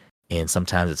great, and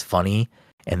sometimes it's funny.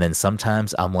 And then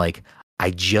sometimes I'm like,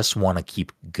 I just want to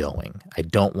keep going. I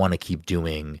don't want to keep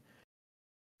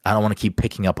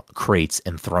picking up crates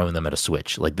and throwing them at a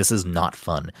switch. Like, this is not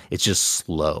fun. It's just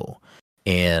slow.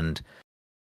 And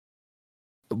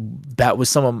those were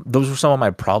some of my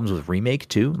problems with Remake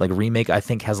too. Like, Remake, I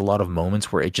think, has a lot of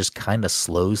moments where it just kind of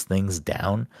slows things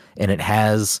down, and it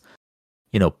has,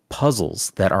 you know,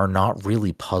 puzzles that are not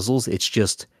really puzzles. It's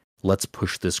just, let's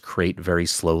push this crate very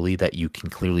slowly that you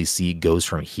can clearly see goes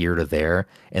from here to there.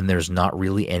 And there's not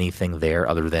really anything there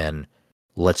other than,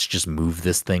 let's just move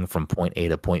this thing from point A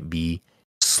to point B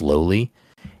slowly.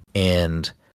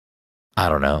 And I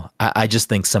don't know. I just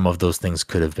think some of those things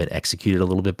could have been executed a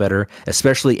little bit better,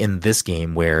 especially in this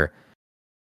game where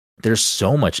there's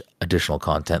so much additional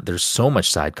content. There's so much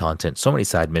side content, so many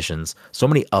side missions, so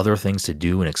many other things to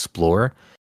do and explore.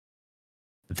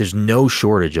 There's no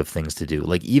shortage of things to do.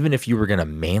 Like, even if you were going to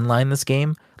mainline this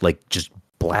game, like just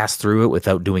blast through it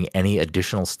without doing any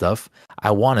additional stuff,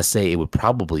 I want to say it would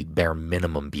probably bare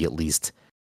minimum be at least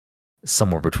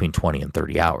somewhere between 20 and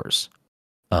 30 hours.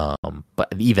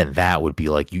 But even that would be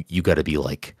like, you got to be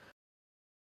like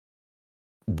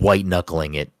white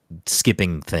knuckling it,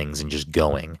 skipping things and just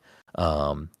going.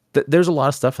 There's a lot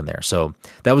of stuff in there. So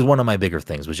that was one of my bigger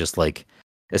things, was just like,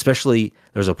 especially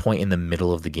there's a point in the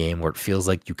middle of the game where it feels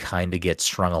like you kind of get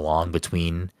strung along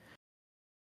between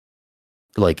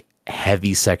like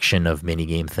heavy section of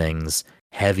minigame things,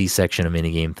 heavy section of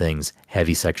minigame things,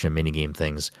 heavy section of minigame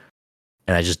things.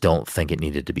 And I just don't think it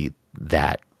needed to be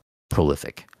that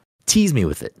prolific. Tease me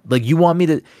with it. Like, you want me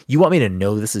to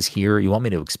know this is here. You want me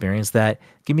to experience that.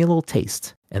 Give me a little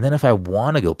taste. And then if I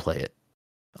want to go play it,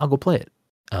 I'll go play it.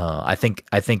 I think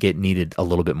it needed a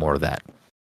little bit more of that.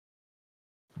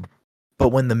 But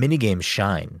when the minigames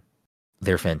shine,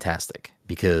 they're fantastic,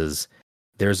 because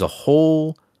there's a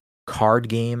whole card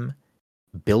game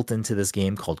built into this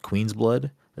game called Queen's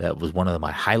Blood. That was one of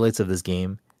my highlights of this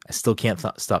game. I still can't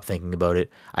stop thinking about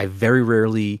it. I very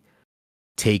rarely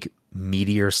take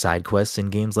meteor side quests in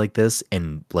games like this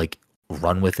and like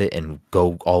run with it and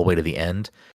go all the way to the end.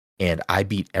 And I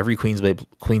beat every Queen's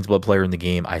Blood player in the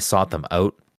game. I sought them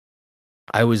out.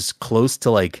 I was close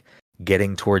to like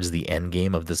getting towards the end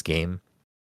game of this game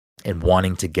and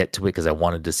wanting to get to it because I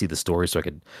wanted to see the story so I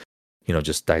could,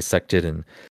 just dissect it and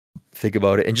think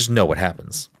about it and just know what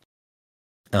happens.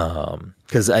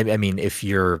 Because I mean, if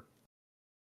you're,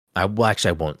 I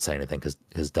won't say anything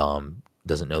because Dom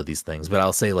doesn't know these things, but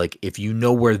I'll say, like, if you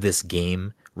know where this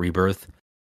game Rebirth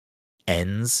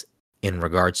ends in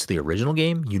regards to the original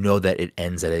game, you know that it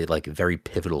ends at a like very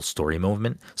pivotal story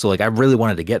moment. So like, I really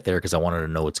wanted to get there because I wanted to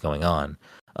know what's going on,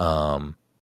 and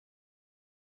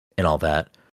all that.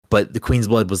 But the Queen's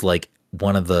Blood was like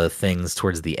one of the things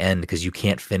towards the end, because you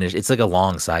can't finish. It's like a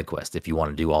long side quest if you want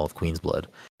to do all of Queen's Blood,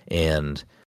 and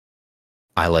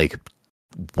I like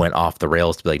went off the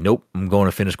rails to be like, nope, I'm going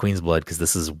to finish Queen's Blood because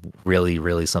this is really,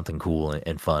 really something cool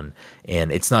and fun.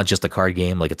 And it's not just a card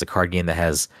game. Like, it's a card game that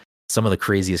has some of the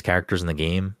craziest characters in the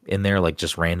game in there, like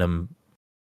just random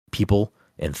people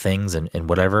and things and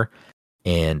whatever.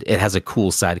 And it has a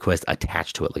cool side quest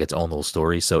attached to it, like its own little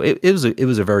story. So it was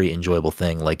a very enjoyable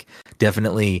thing. Like,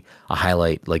 definitely a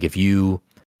highlight. Like, if you,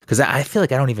 because I feel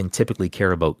like I don't even typically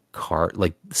care about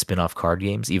spin-off card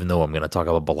games, even though I'm going to talk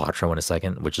about Balatro in a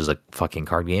second, which is a fucking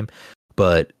card game.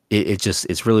 But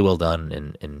it's really well done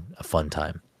and a fun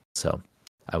time. So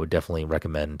I would definitely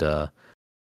recommend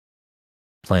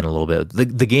playing a little bit.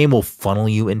 The game will funnel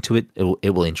you into it. It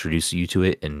will introduce you to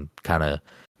it and kind of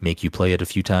make you play it a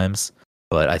few times.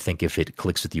 But I think if it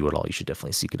clicks with you at all, you should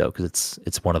definitely seek it out, because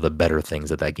it's one of the better things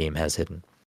that game has hidden.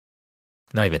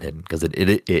 Not even hidden, because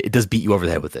it does beat you over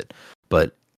the head with it,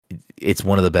 but it's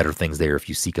one of the better things there if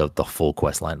you seek out the full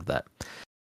quest line of that.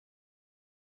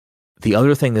 The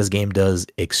other thing this game does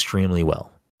extremely well,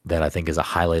 that I think is a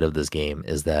highlight of this game,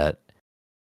 is that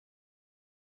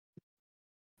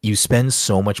you spend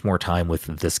so much more time with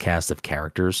this cast of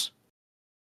characters.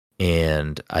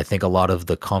 And I think a lot of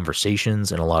the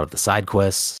conversations and a lot of the side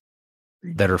quests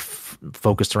that are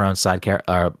focused around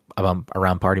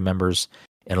around party members,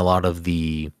 and a lot of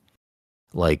the,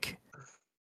 like,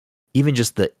 even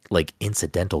just the like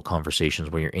incidental conversations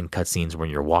when you're in cutscenes,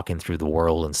 when you're walking through the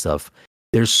world and stuff,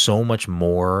 there's so much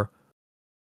more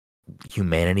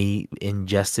humanity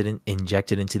injected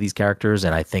into these characters.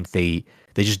 And I think they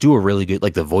just do a really good,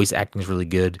 like, the voice acting is really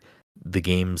good. The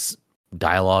game's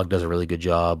dialogue does a really good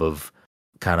job of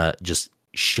kind of just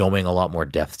showing a lot more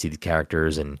depth to the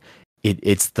characters. And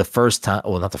it's the first time,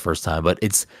 well, not the first time, but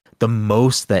it's the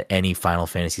most that any Final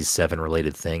Fantasy VII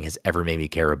related thing has ever made me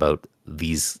care about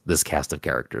this cast of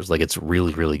characters. Like, it's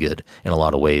really, really good in a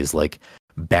lot of ways. Like,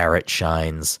 Barrett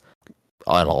shines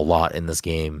a lot in this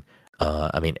game.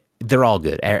 I mean, they're all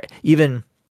good. Even,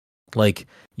 like,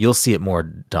 you'll see it more,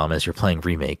 Dom, as you're playing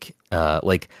Remake.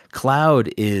 Like,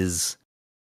 Cloud is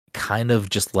kind of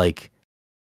just like,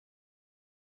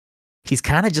 he's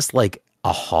kind of just like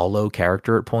a hollow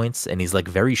character at points, and he's like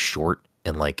very short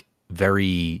and like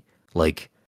very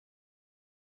like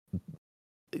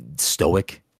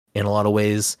stoic in a lot of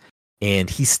ways. And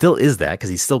he still is that, because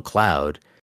he's still Cloud,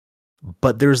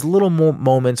 but there's little more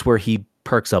moments where he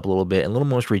perks up a little bit and little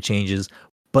moments where he changes.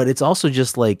 But it's also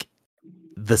just like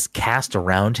this cast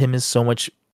around him is so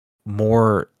much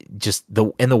more just the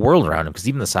world around him, because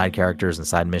even the side characters and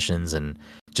side missions and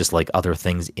just like other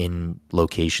things in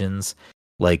locations,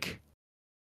 like,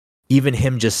 even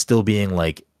him just still being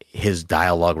like his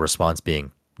dialogue response being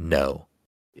no,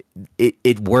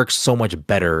 it works so much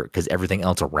better because everything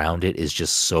else around it is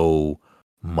just so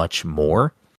much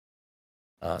more.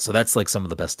 So that's like some of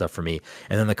the best stuff for me.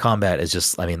 And then the combat is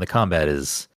just, I mean, the combat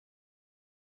is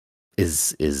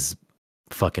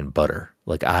fucking butter.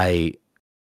 Like I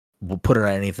will put it on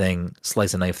anything,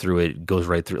 slice a knife through it, goes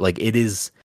right through. Like it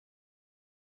is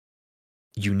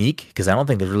unique because I don't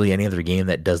think there's really any other game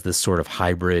that does this sort of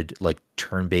hybrid, like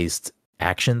turn-based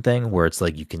action thing where it's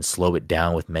like you can slow it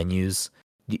down with menus.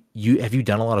 You have you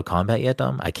done a lot of combat yet,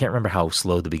 Dom? I can't remember how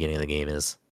slow the beginning of the game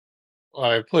is.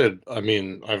 I've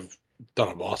done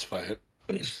a boss fight.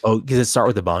 Oh, does it start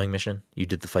with the bombing mission? You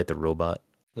did the fight the robot.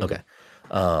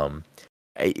 Mm-hmm.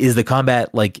 Okay. Is the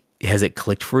combat like has it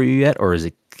clicked for you yet, or is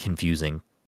it confusing?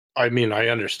 I mean, I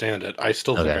understand it. I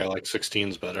still think I like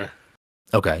 16's better.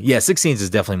 Okay, yeah, 16's is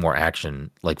definitely more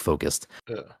action like focused.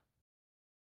 Yeah.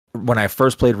 When I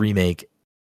first played Remake,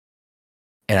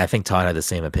 and I think Todd had the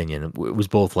same opinion. It was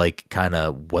both like kind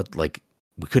of what like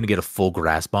we couldn't get a full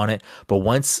grasp on it, but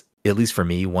once, at least for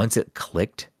me, once it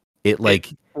clicked, it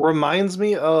reminds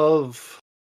me of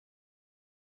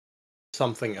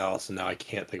something else, and now I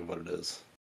can't think of what it is.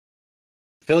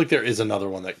 I feel like there is another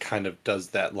one that kind of does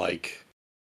that, like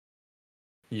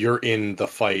you're in the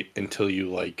fight until you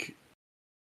like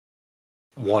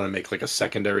want to make like a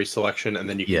secondary selection, and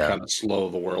then you can kind of slow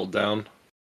the world down.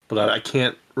 But I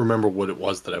can't remember what it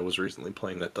was that I was recently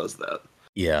playing that does that.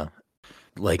 Yeah.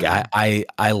 Like I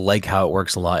like how it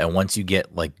works a lot, and once you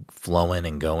get like flowing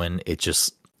and going, it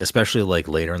just, especially like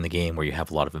later in the game where you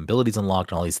have a lot of abilities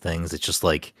unlocked and all these things, it's just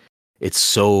like it's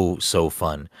so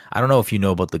fun. I don't know if you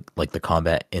know about the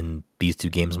combat in these two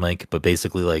games, Mike, but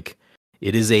basically like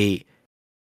it is a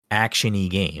action-y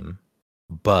game,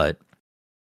 but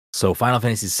so Final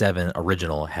Fantasy VII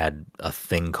original had a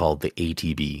thing called the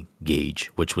ATB gauge,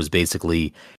 which was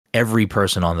basically every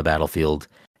person on the battlefield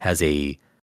has a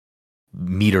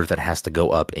meter that has to go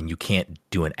up, and you can't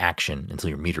do an action until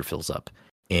your meter fills up.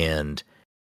 And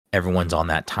everyone's on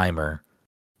that timer.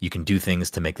 You can do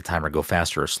things to make the timer go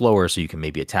faster or slower, so you can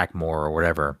maybe attack more or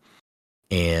whatever.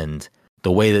 And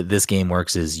the way that this game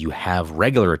works is you have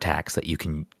regular attacks that you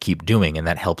can keep doing, and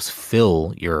that helps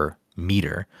fill your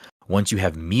meter. Once you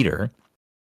have meter,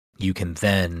 you can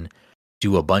then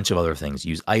do a bunch of other things.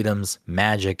 Use items,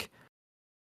 magic,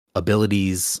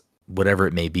 abilities, whatever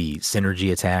it may be,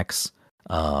 synergy attacks.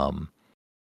 And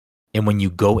when you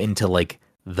go into like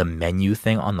the menu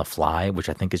thing on the fly, which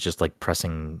I think is just like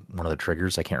pressing one of the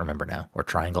triggers, I can't remember now, or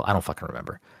triangle, I don't fucking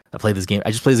remember. I just played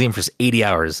this game for 80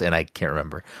 hours and I can't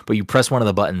remember. But you press one of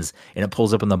the buttons and it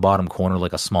pulls up in the bottom corner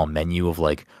like a small menu of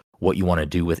like what you want to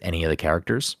do with any of the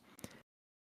characters.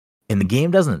 And the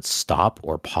game doesn't stop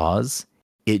or pause.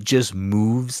 It just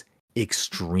moves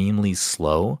extremely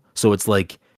slow. So it's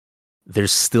like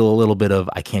there's still a little bit of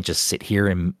I can't just sit here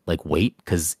and like wait,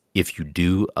 because if you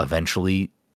do,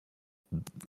 eventually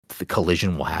the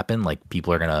collision will happen. Like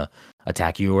people are gonna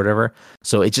attack you or whatever.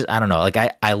 So it just, I don't know. Like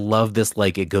I love this.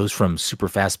 Like it goes from super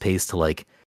fast paced to like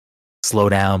slow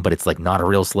down, but it's like not a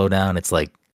real slow down. It's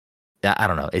like I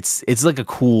don't know. It's like a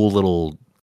cool little.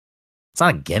 It's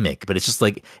not a gimmick, but it's just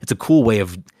like it's a cool way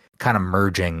of kind of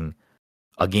merging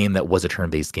a game that was a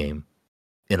turn-based game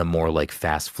in a more like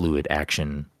fast, fluid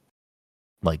action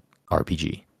like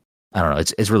RPG. I don't know.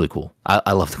 It's really cool.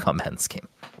 I love the combat in this game.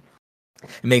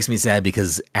 It makes me sad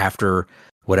because after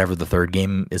whatever the third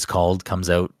game is called comes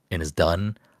out and is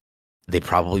done, they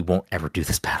probably won't ever do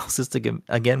this battle system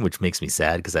again, which makes me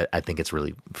sad because I think it's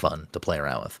really fun to play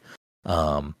around with.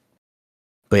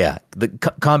 But yeah, the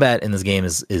combat in this game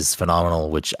is phenomenal,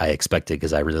 which I expected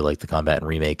because I really like the combat in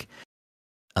Remake.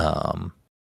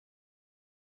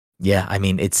 Yeah, I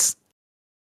mean,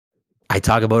 I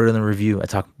talk about it in the review. I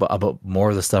talk about more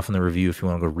of the stuff in the review if you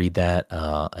want to go read that.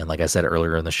 And like I said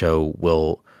earlier in the show,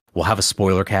 we'll have a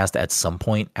spoiler cast at some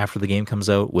point after the game comes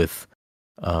out with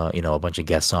a bunch of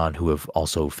guests on who have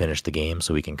also finished the game,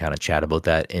 so we can kind of chat about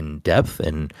that in depth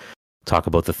and talk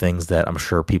about the things that I'm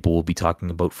sure people will be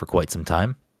talking about for quite some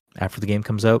time after the game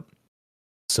comes out.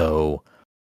 So,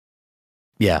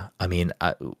 yeah, I mean,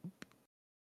 I don't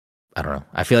know.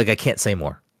 I feel like I can't say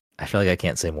more.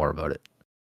 About it.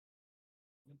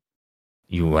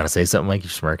 You want to say something, Mike? You're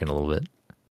smirking a little bit.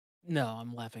 No,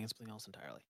 I'm laughing at something else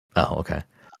entirely. Oh, okay.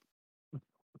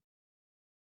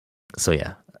 So,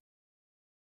 yeah.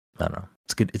 I don't know.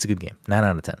 It's good. It's a good game. 9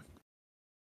 out of 10.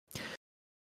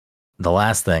 The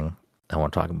last thing I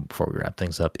want to talk about before we wrap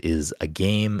things up is a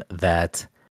game that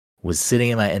was sitting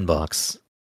in my inbox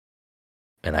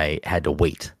and I had to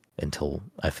wait until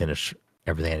I finished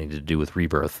everything I needed to do with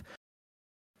Rebirth,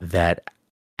 that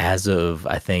as of,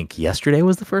 I think, yesterday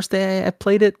was the first day I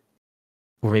played it,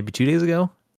 or maybe 2 days ago.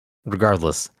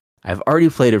 Regardless, I've already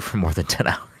played it for more than 10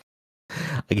 hours.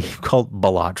 A game called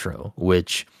Balatro,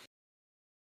 which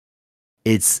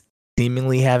it's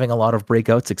seemingly having a lot of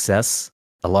breakout success.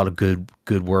 A lot of good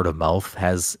word of mouth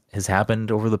has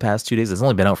happened over the past 2 days. It's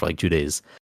only been out for like 2 days.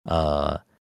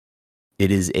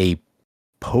 It is a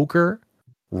poker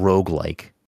roguelike,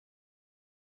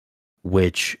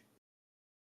 which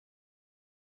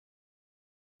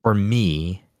for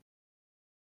me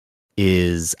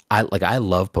is I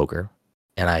love poker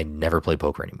and I never play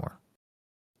poker anymore.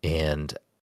 And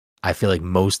I feel like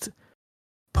most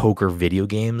poker video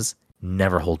games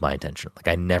never hold my attention. Like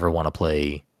I never want to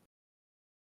play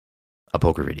a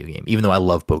poker video game, even though I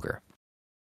love poker.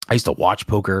 I used to watch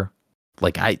poker.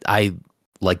 Like I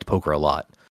liked poker a lot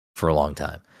for a long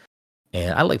time.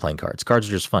 And I like playing cards. Cards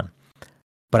are just fun.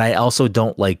 But I also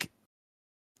don't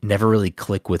never really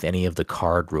click with any of the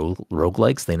card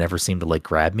roguelikes. They never seem to like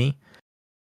grab me.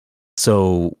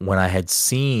 So when I had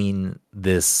seen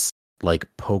this like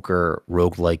poker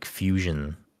roguelike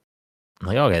fusion, I'm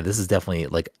like, okay, this is definitely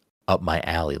like up my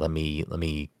alley. Let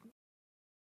me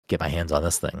get my hands on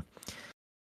this thing.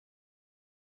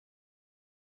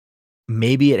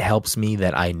 Maybe it helps me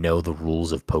that I know the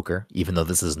rules of poker, even though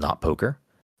this is not poker.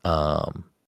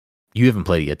 You haven't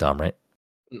played it yet, Dom, right?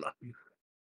 No.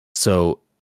 So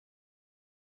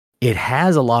it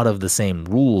has a lot of the same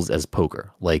rules as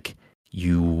poker. Like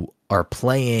you are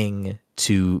playing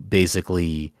to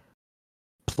basically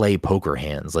play poker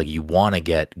hands. Like you want to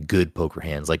get good poker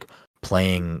hands. Like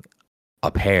playing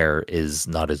a pair is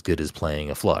not as good as playing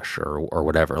a flush or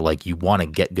whatever. Like you want to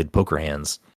get good poker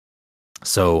hands.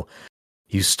 So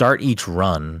you start each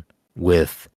run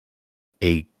with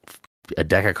a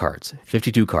deck of cards,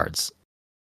 52 cards,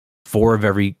 four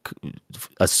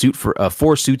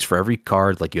suits for every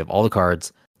card. Like you have all the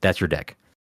cards. That's your deck.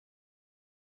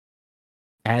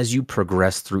 As you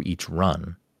progress through each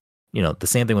run, the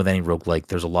same thing with any roguelike,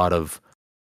 there's a lot of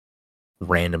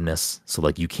randomness. So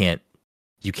like you can't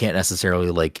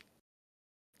necessarily like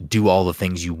do all the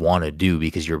things you want to do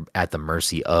because you're at the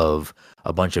mercy of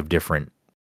a bunch of different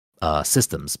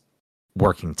systems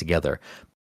working together.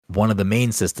 One of the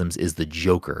main systems is the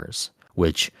jokers,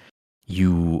 which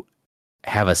you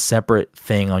have a separate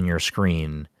thing on your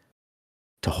screen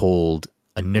to hold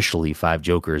initially 5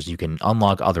 jokers. You can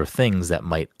unlock other things that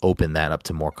might open that up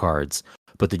to more cards,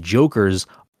 but the jokers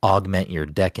augment your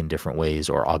deck in different ways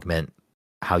or augment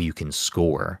how you can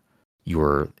score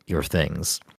your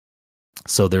things.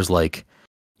 So there's like,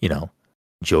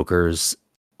 jokers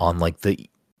on like the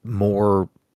more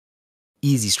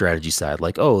easy strategy side,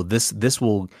 like, oh, this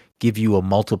will give you a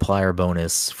multiplier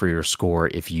bonus for your score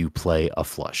if you play a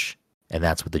flush, and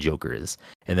that's what the joker is.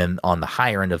 And then on the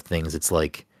higher end of things, it's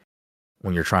like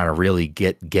when you're trying to really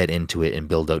get into it and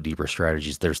build out deeper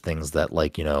strategies, there's things that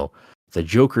like, the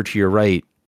joker to your right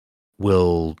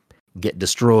will get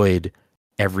destroyed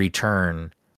every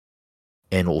turn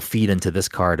and will feed into this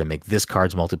card and make this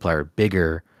card's multiplier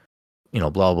bigger, blah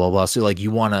blah blah. So like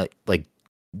you want to like,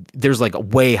 there's like a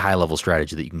way high level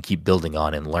strategy that you can keep building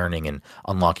on and learning and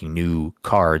unlocking new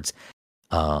cards.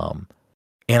 And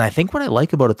I think what I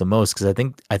like about it the most, because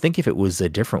I think if it was a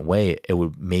different way, it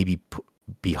would maybe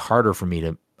be harder for me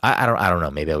to. I don't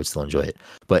know. Maybe I would still enjoy it,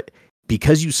 but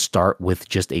because you start with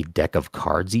just a deck of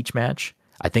cards each match,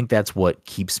 I think that's what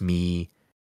keeps me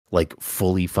like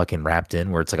fully fucking wrapped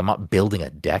in. Where it's like I'm not building a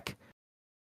deck.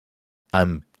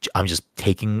 I'm just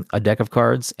taking a deck of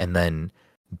cards and then,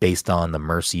 based on the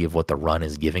mercy of what the run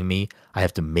is giving me, I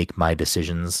have to make my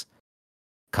decisions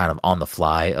kind of on the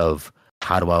fly of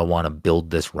how do I want to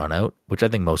build this run out, which I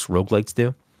think most roguelikes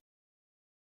do.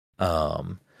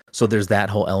 So there's that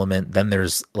whole element. Then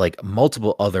there's like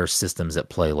multiple other systems at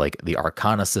play, like the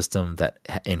Arcana system that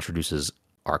introduces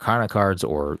Arcana cards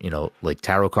or, like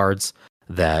tarot cards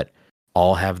that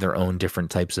all have their own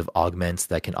different types of augments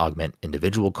that can augment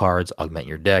individual cards, augment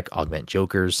your deck, augment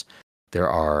jokers. There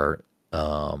are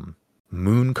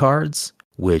moon cards,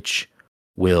 which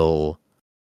will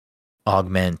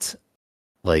augment,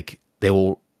 like they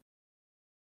will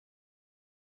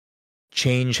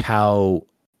change how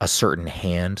a certain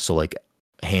hand, so like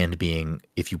hand being,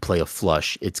 if you play a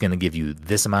flush, it's going to give you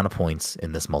this amount of points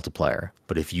in this multiplier.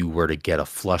 But if you were to get a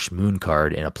flush moon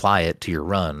card and apply it to your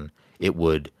run, it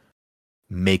would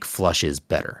make flushes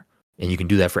better. And you can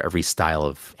do that for every style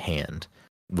of hand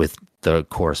with the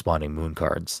corresponding moon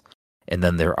cards. And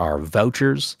then there are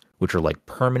vouchers, which are like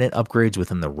permanent upgrades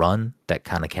within the run that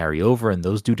kind of carry over, and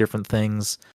those do different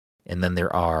things. And then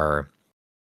there are,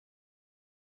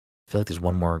 I feel like there's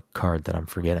one more card that I'm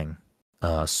forgetting.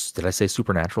 Did I say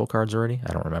supernatural cards already?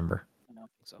 I don't remember. I don't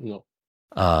think so. No.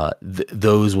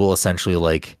 Those will essentially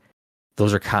like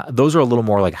those are a little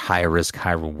more like high risk,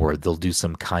 high reward. They'll do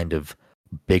some kind of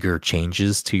bigger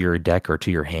changes to your deck or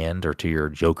to your hand or to your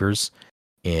jokers,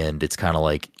 and it's kind of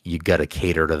like you got to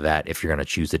cater to that if you're going to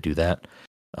choose to do that.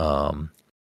 And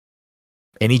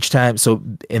each time, so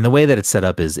in the way that it's set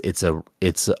up is it's a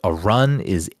run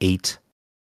is 8.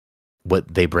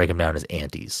 What they break them down as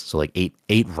antes, so like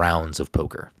eight rounds of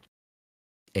poker,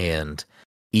 and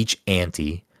each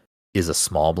ante is a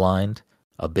small blind,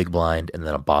 a big blind, and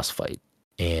then a boss fight,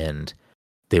 and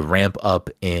they ramp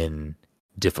up in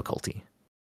difficulty.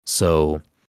 So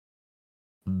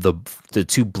the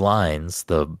two blinds,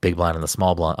 the big blind and the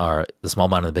small blind, are the small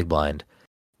blind and the big blind.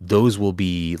 Those will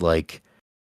be like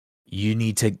you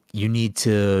need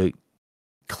to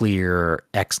clear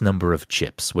X number of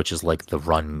chips, which is like the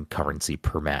run currency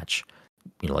per match,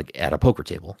 like at a poker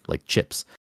table, like chips.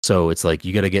 So it's like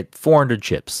you got to get 400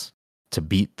 chips to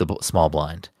beat the small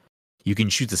blind. You can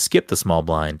choose to skip the small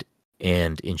blind,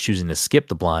 and in choosing to skip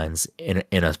the blinds in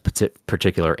a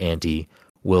particular ante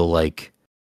will like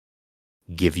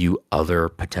give you other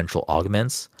potential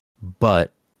augments.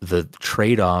 But the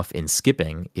trade-off in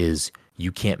skipping is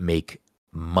you can't make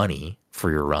money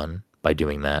for your run by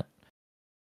doing that,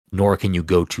 nor can you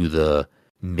go to the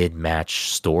mid-match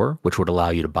store, which would allow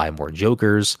you to buy more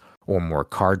jokers or more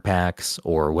card packs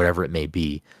or whatever it may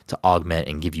be to augment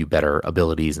and give you better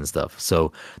abilities and stuff.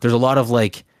 So there's a lot of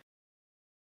like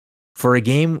for a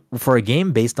game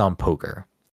based on poker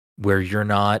where you're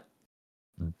not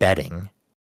betting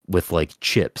with like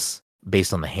chips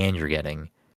based on the hand you're getting,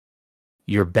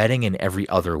 you're betting in every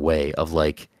other way of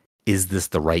like, is this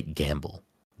the right gamble?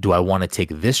 Do I want to take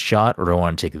this shot or do I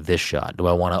want to take this shot? Do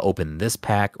I want to open this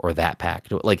pack or that pack?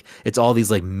 Like, it's all these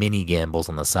like mini gambles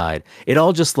on the side. It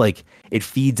all just like, it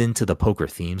feeds into the poker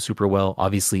theme super well.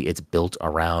 Obviously, it's built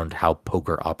around how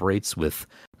poker operates with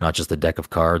not just the deck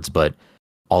of cards, but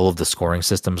all of the scoring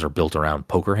systems are built around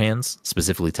poker hands,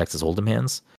 specifically Texas Hold'em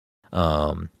hands.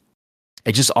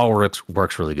 It just all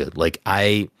works really good. Like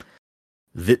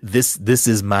this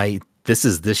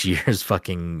is this year's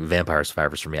fucking Vampire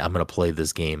Survivors for me. I'm gonna play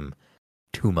this game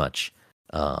too much.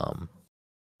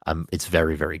 It's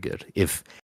very, very good. If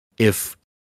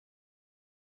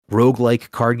roguelike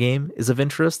card game is of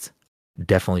interest,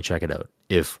 definitely check it out.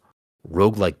 If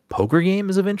roguelike poker game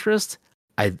is of interest,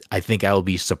 I think I will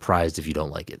be surprised if you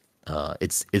don't like it.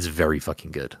 It's very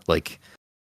fucking good. Like,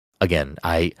 again,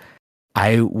 I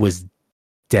was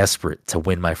desperate to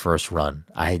win my first run.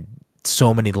 I had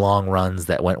so many long runs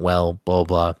that went well, blah,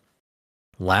 blah.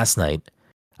 Last night,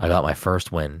 I got my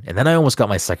first win, and then I almost got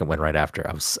my second win right after.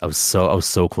 I was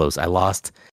so close. I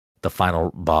lost the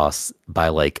final boss by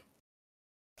like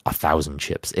 1,000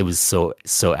 chips. It was so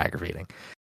aggravating.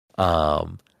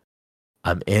 I'm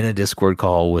in a Discord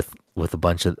call with a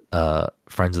bunch of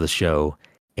friends of the show,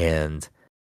 and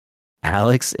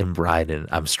Alex and Bryden,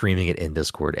 I'm streaming it in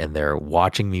Discord, and they're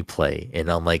watching me play,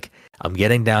 and I'm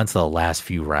getting down to the last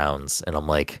few rounds, and I'm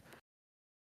like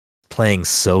playing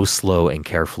so slow and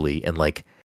carefully, and like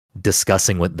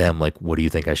discussing with them, like, what do you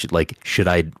think I should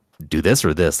I do this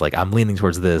or this? Like, I'm leaning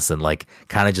towards this, and like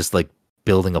kind of just like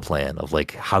building a plan of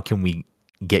like, how can we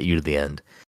get you to the end?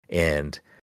 And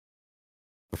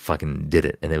fucking did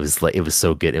it, and it was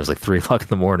so good. It was like 3:00 in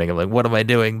the morning. I'm like, what am I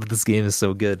doing? But this game is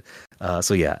so good.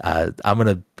 So yeah, I'm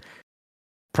gonna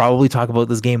probably talk about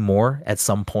this game more at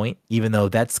some point, even though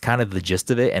that's kind of the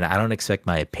gist of it, and I don't expect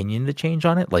my opinion to change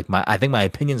on it. Like, I think my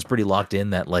opinion is pretty locked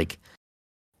in that like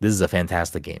this is a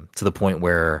fantastic game, to the point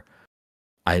where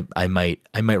I might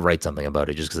write something about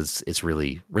it just because it's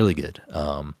really, really good.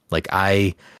 Like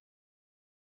I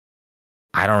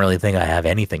don't really think I have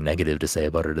anything negative to say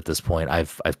about it at this point.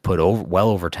 I've put well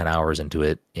over 10 hours into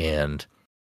it, and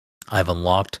I've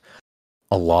unlocked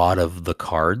a lot of the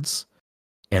cards,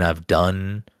 and I've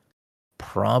done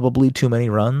probably too many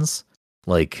runs.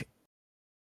 Like,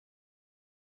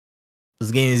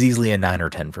 this game is easily a 9 or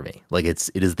 10 for me. Like, it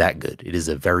is that good. It is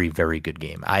a very, very good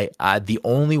game. I the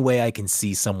only way I can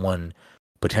see someone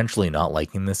potentially not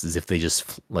liking this is if they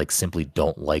just like simply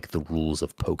don't like the rules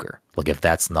of poker. Like, if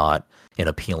that's not an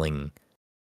appealing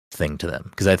thing to them,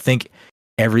 because I think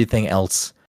everything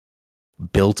else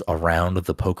built around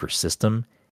the poker system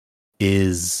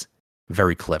is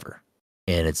very clever,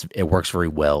 and it works very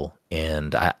well.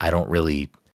 And I don't really,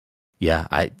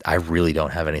 I really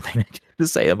don't have anything to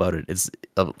say about it. It's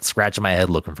scratching my head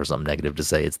looking for something negative to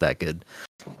say. It's that good.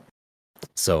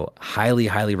 So highly,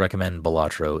 highly recommend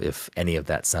Balatro if any of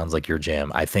that sounds like your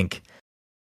jam. I think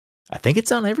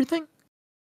it's on everything.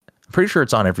 I'm pretty sure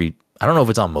it's on every. I don't know if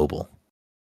it's on mobile.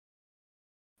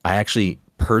 I actually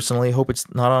personally hope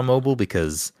it's not on mobile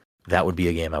because that would be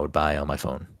a game I would buy on my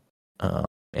phone,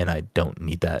 and I don't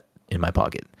need that in my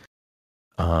pocket.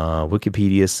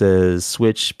 Wikipedia says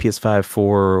Switch, PS5,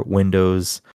 4,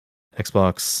 Windows,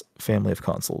 Xbox, family of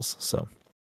consoles. So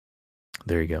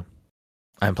there you go.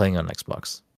 I'm playing on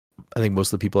Xbox. I think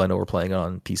most of the people I know are playing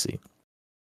on PC.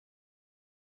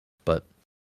 But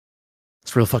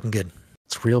it's real fucking good.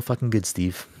 It's real fucking good,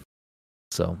 Steve.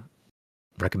 So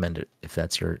recommend it if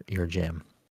that's your jam.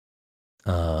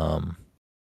 But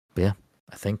yeah,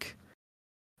 I think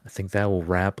that will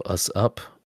wrap us up.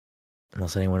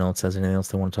 Unless anyone else has anything else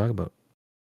they want to talk about.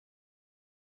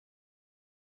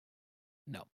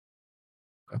 No.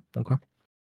 Okay.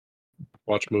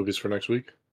 Watch movies for next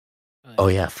week. Oh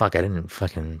yeah, fuck! I didn't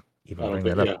fucking even bring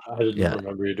that up. Yeah, I didn't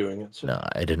remember you doing it. So. No,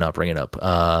 I did not bring it up.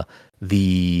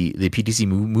 The PTC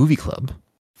movie club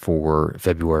for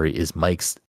February is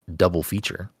Mike's double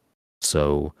feature.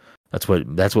 So that's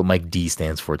what Mike D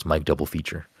stands for. It's Mike double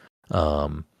feature.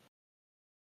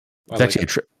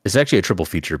 It's actually a triple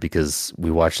feature because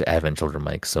we watched Advent Children,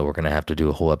 Mike. So we're gonna have to do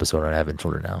a whole episode on Advent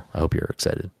Children now. I hope you're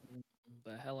excited.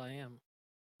 The hell I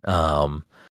am.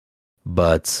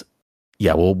 But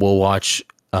yeah, we'll watch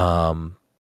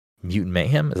Mutant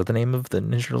Mayhem. Is that the name of the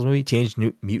Ninja Turtles movie? Teenage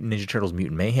Mutant Ninja Turtles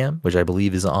Mutant Mayhem, which I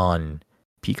believe is on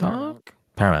Peacock?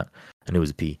 Paramount. I knew it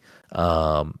was a P.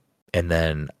 And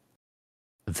then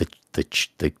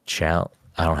the channel.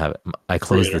 I don't have it. I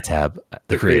closed the tab.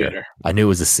 The creator. I knew it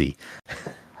was a C.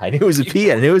 I knew it was a P.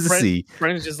 I knew it was a C.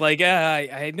 Brandon's just like,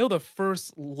 I know the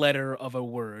first letter of a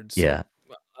word. So yeah.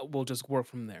 We'll just work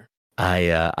from there.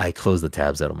 I closed the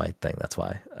tabs out of my thing. That's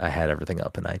why I had everything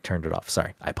up and I turned it off.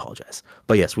 Sorry, I apologize.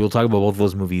 But yes, we'll talk about both of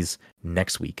those movies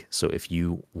next week. So if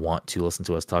you want to listen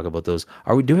to us talk about those,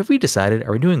 have we decided?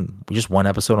 Are we doing just one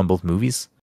episode on both movies,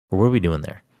 or what are we doing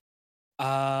there?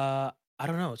 I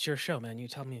don't know. It's your show, man. You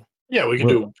tell me. Yeah, we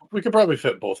can we could probably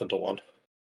fit both into one.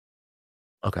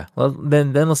 Okay. Well,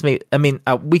 then let's make. I mean,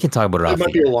 we can talk about it. It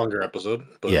might be a longer episode.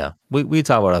 But... Yeah, we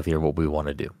talk about it here what we want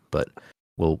to do, but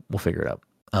we'll figure it out.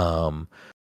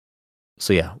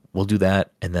 So yeah, we'll do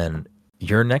that, and then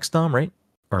you're next, Dom, right?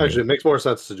 Actually, it makes more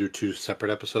sense to do two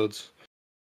separate episodes.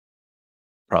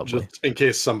 Probably, just in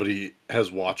case somebody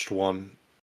has watched one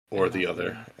or the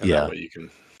other. And yeah. That way you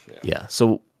can. Yeah.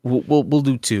 So we'll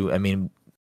do two. I mean,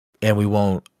 and we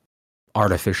won't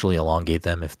artificially elongate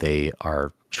them. If they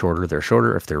are shorter, they're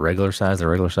shorter. If they're regular size, they're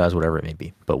regular size. Whatever it may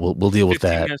be. But we'll deal with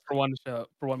that. For one show,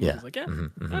 for one movie. Like, I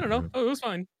don't know. Oh, it was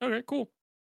fine. Okay, cool.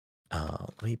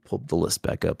 Let me pull the list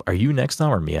back up. Are you next,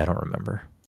 Dom, or me? I don't remember.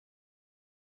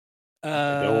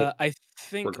 I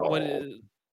think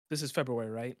this is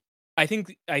February, right? I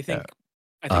think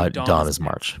Dom is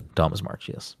March. Dom is March.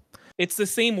 Yes. It's the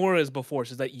same order as before. It's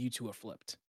just that you two are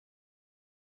flipped.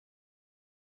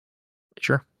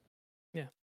 Sure. Yeah.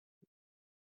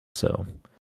 So,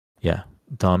 yeah,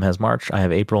 Dom has March. I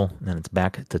have April, and then it's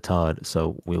back to Todd.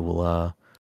 So we will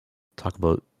talk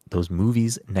about those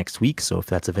movies next week. So if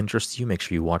that's of interest to you, make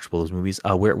sure you watch both those movies.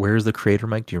 Where is the creator,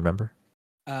 Mike? Do you remember?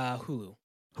 Hulu.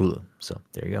 So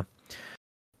there you go.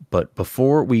 But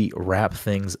before we wrap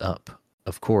things up,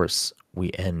 of course,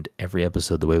 we end every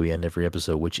episode the way we end every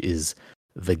episode, which is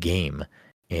the game.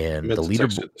 And the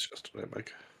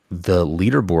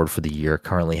leaderboard for the year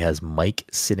currently has Mike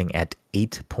sitting at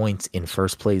 8 points in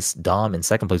first place, Dom in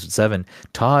second place with 7,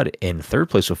 Todd in third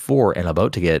place with 4, and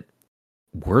about to get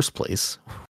worst place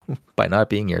by not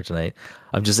being here tonight.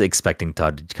 I'm just expecting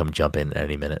Todd to come jump in at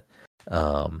any minute.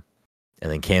 And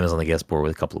then Cam is on the guest board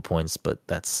with a couple of points, but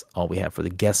that's all we have for the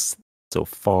guests so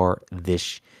far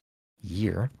this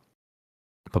year.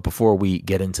 But before we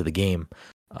get into the game,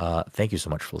 thank you so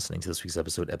much for listening to this week's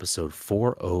episode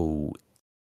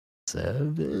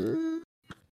 407.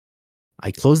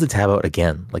 I closed the tab out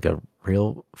again like a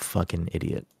real fucking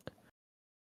idiot.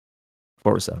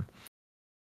 407.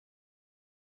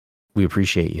 We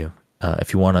appreciate you.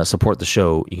 If you want to support the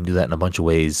show, you can do that in a bunch of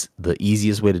ways. The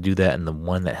easiest way to do that, and the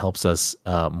one that helps us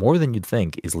more than you'd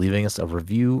think, is leaving us a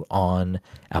review on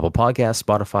Apple Podcasts,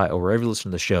 Spotify, or wherever you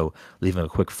listen to the show. Leaving a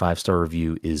quick 5-star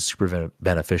review is super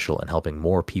beneficial in helping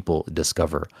more people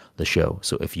discover the show.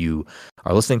 So if you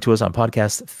are listening to us on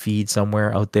podcast feed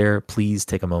somewhere out there, please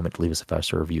take a moment to leave us a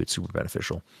 5-star review. It's super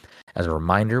beneficial. As a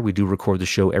reminder, we do record the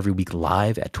show every week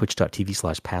live at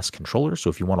twitch.tv/passcontroller. So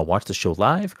if you want to watch the show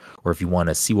live, or if you want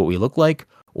to see what we look like,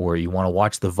 or you want to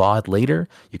watch the VOD later,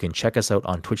 you can check us out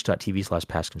on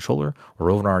twitch.tv/passcontroller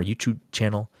or over on our YouTube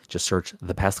channel. Just search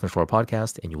the Pass the Controller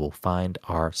Podcast and you will find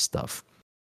our stuff.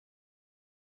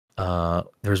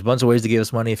 There's a bunch of ways to give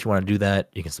us money. If you want to do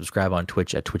that, you can subscribe on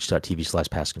Twitch at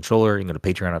twitch.tv/passcontroller. You can go to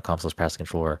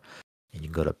patreon.com/passcontroller. And you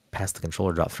can go to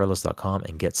passthecontroller.threadless.com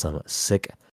and get some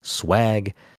sick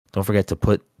swag. Don't forget to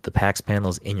put the PAX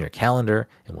panels in your calendar,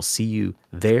 and we'll see you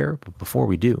there. But before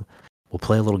we do, we'll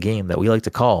play a little game that we like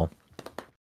to call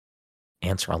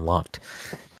Answer Unlocked.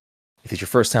 If it's your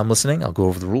first time listening, I'll go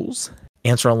over the rules.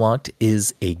 Answer Unlocked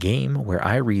is a game where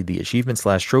I read the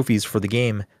achievement/trophies for the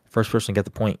game. First person gets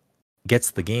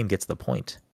the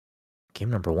point. Game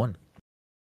number 1.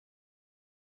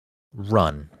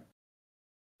 Run.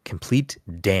 Complete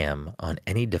dam on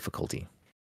any difficulty.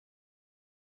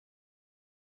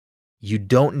 You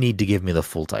don't need to give me the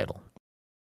full title,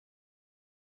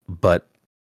 but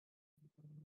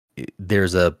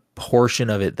there's a portion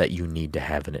of it that you need to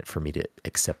have in it for me to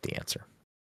accept the answer.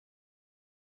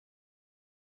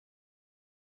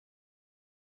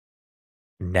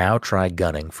 Now try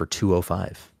gunning for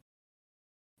 205.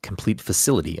 Complete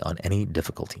facility on any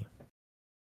difficulty.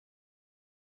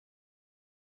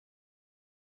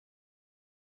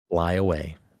 Fly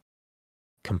away.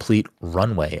 Complete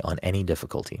runway on any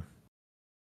difficulty.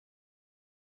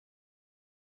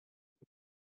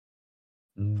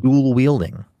 Dual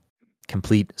wielding.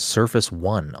 Complete surface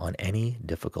 1 on any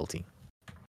difficulty.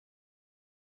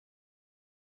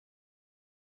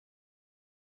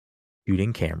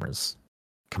 Shooting cameras.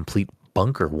 Complete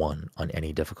bunker 1 on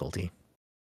any difficulty.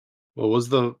 What was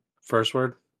the first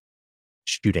word?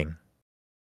 Shooting.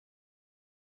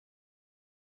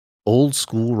 Old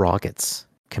school rockets.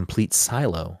 Complete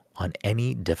silo on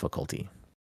any difficulty.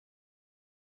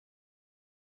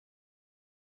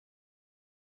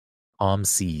 Calm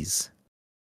seas.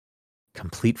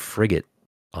 Complete frigate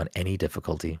on any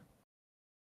difficulty.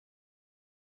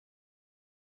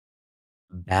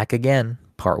 Back again,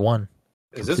 part 1.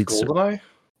 Is this GoldenEye?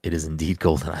 It is indeed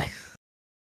GoldenEye.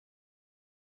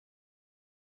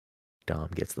 Dom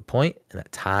gets the point, and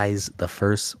that ties the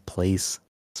first place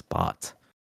spot.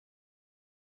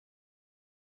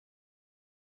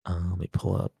 Let me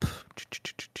pull up.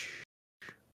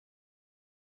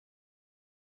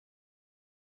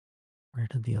 Where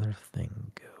did the other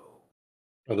thing go?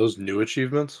 Are those new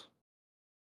achievements?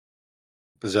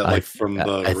 Is that like from the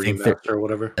remaster or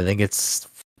whatever? I think it's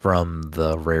from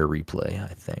the rare replay,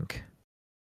 I think.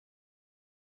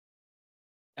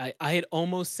 I had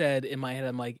almost said in my head,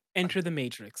 I'm like, enter the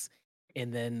Matrix.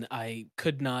 And then I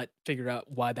could not figure out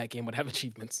why that game would have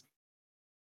achievements.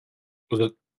 Was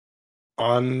it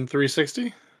on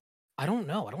 360? I don't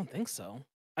know. I don't think so.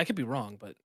 I could be wrong,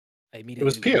 but I immediately... It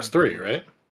was PS3, right?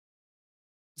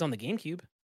 It's on the GameCube.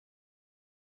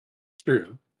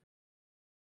 True.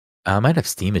 I might have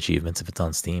Steam achievements if it's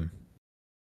on Steam.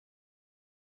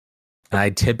 I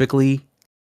typically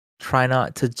try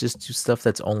not to just do stuff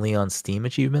that's only on Steam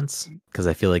achievements because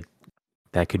I feel like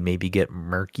that could maybe get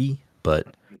murky. But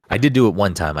I did do it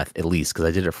one time at least because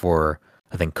I did it for,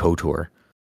 I think, KOTOR.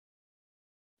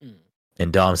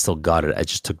 And Dom still got it. I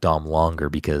just took Dom longer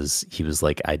because he was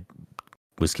like, I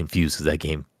was confused because that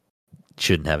game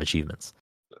shouldn't have achievements.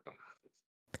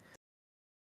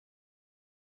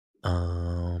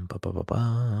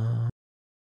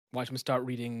 Watch him start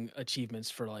reading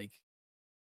achievements for like,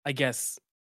 I guess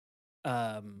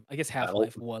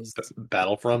Half-Life was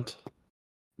Battlefront.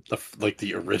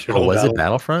 The original. Oh, was it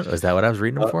Battlefront? Was that what I was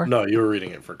reading for? No, you were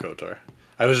reading it for KOTOR.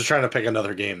 I was just trying to pick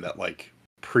another game that like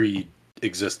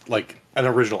pre-exist, like an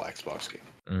original Xbox game.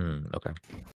 Okay.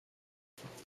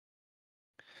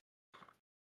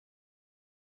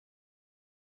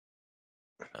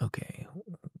 Okay.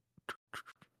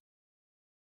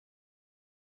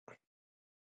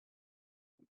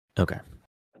 Okay.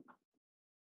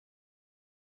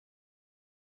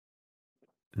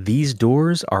 These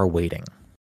doors are waiting.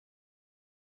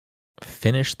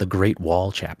 Finish the Great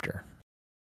Wall chapter.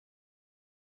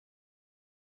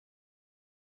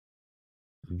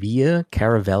 Via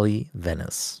Caravelle,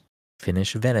 Venice.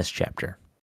 Finish Venice chapter.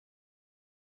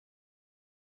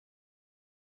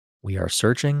 We are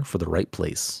searching for the right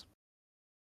place.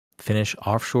 Finish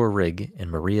Offshore Rig in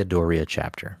Maria Doria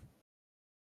chapter.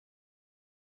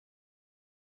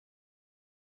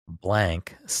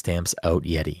 Blank stamps out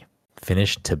Yeti.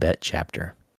 Finish Tibet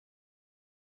chapter.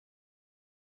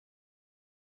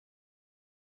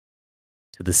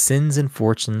 To the sins and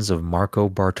fortunes of Marco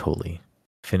Bartoli.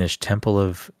 Finish Temple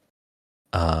of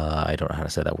I don't know how to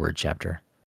say that word chapter.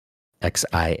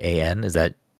 Xian. Is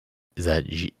that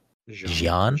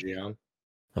Xian?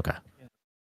 Okay.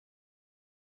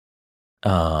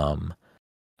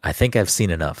 I think I've seen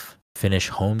enough. Finish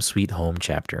Home Sweet Home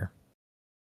chapter.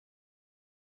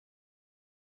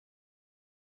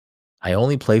 I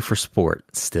only play for sport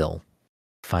still.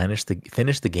 Finish the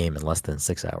game in less than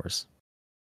 6 hours.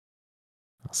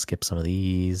 I'll skip some of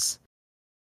these.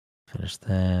 Finish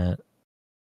that.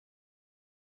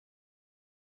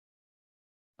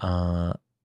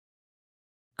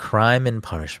 Crime and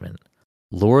punishment.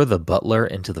 Lure the butler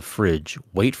into the fridge,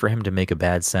 wait for him to make a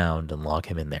bad sound, and lock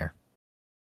him in there.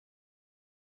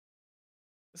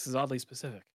 This is oddly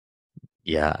specific.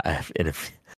 Yeah, and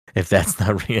if that's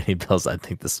not ringing any bells, I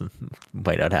think this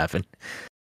might not happen.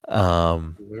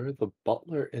 Lure the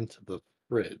butler into the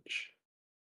fridge.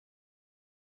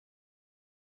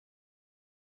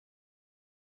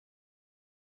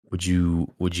 Would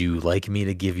you like me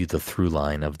to give you the through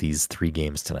line of these 3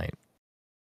 games tonight?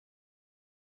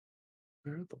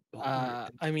 Lure the butler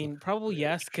into I mean, the probably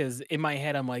yes, fridge. because in my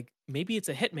head I'm like, maybe it's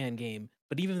a Hitman game.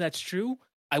 But even if that's true,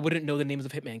 I wouldn't know the names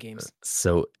of Hitman games.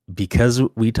 So, because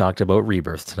we talked about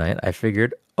Rebirth tonight, I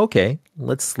figured, okay,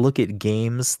 let's look at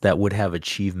games that would have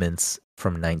achievements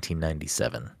from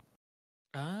 1997.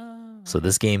 So Okay.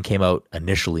 this game came out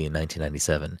initially in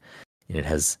 1997, and it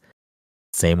has,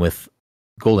 same with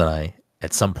GoldenEye,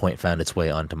 at some point found its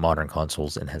way onto modern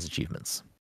consoles and has achievements.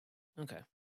 Okay.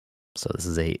 So this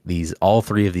is all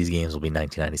 3 of these games will be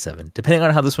 1997. Depending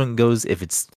on how this one goes, if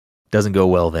it doesn't go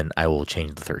well, then I will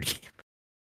change the third game.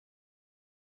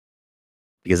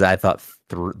 Because I thought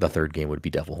the third game would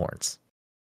be Devil Horns,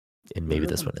 and maybe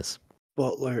this one is.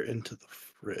 Butler into the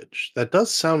fridge. That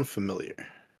does sound familiar.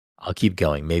 I'll keep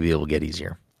going. Maybe it will get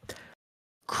easier.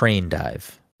 Crane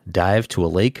dive. Dive to a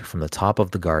lake from the top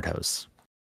of the guardhouse.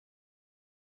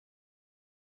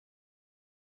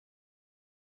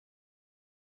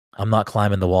 I'm not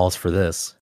climbing the walls for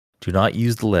this. Do not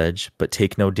use the ledge, but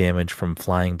take no damage from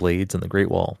flying blades in the Great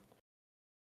Wall.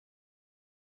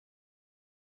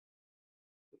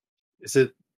 Is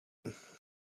it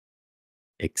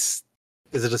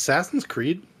Assassin's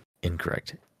Creed?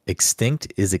 Incorrect.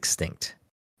 Extinct is extinct.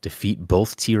 Defeat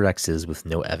both T-Rexes with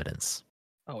no evidence.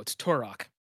 Oh, it's Turok.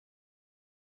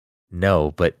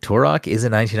 No, but Turok is a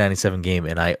 1997 game,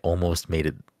 and I almost made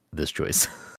it this choice.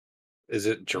 Is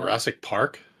it Jurassic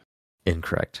Park?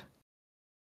 Incorrect.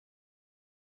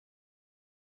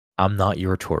 I'm not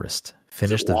your tourist.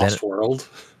 Finish the Lost World?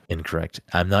 Incorrect.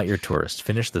 I'm not your tourist.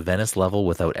 Finish the Venice level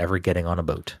without ever getting on a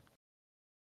boat.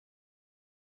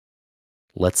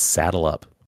 Let's saddle up.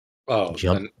 Oh,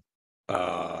 Jump.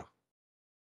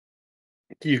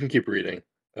 You can keep reading.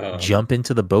 Jump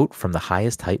into the boat from the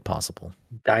highest height possible.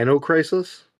 Dino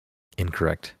Crisis?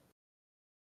 Incorrect.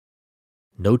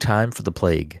 No time for the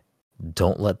plague.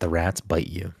 Don't let the rats bite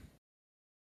you.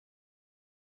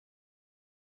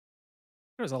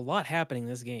 There's a lot happening in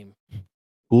this game.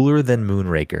 Cooler than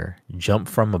Moonraker. Jump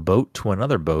from a boat to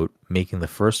another boat, making the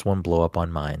first one blow up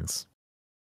on mines.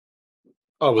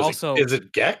 Oh, is Also-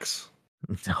 it Gex?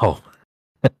 No.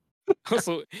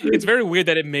 Also, it's very weird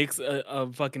that it makes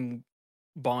a fucking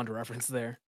Bond reference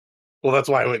there. Well, that's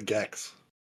why I went Gex.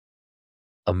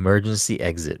 Emergency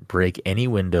exit. Break any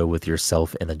window with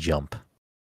yourself in a jump.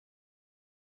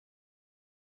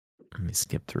 Let me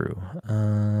skip through.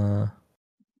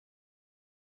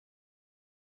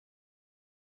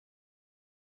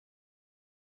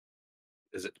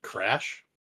 Is it Crash?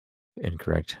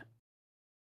 Incorrect.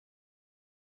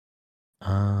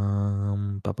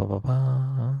 Ba, ba, ba,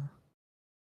 ba.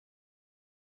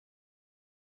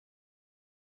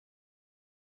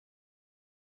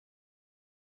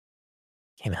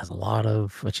 Game has a lot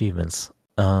of achievements.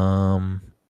 Smart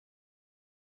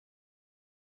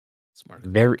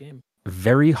Very- game.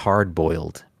 Very hard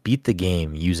boiled. Beat the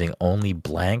game using only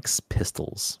blanks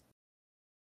pistols.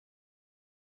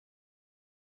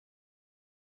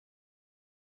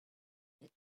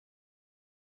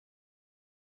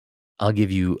 I'll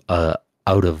give you a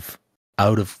out of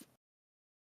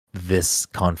this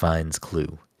confines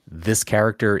clue. This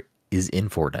character is in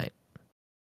Fortnite.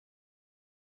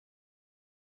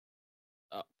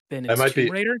 Then That it's might Tomb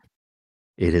be- Raider.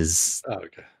 It is. Oh,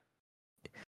 okay.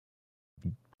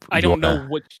 I you don't know wanna-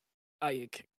 which.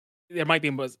 There might be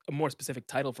a more specific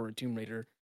title for a Tomb Raider.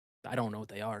 I don't know what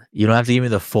they are. You don't have to give me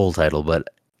the full title, but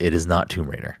it is not Tomb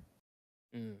Raider.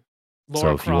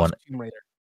 Laura if you Croft want- Tomb Raider.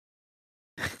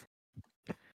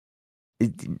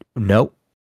 No.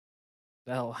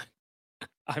 Well,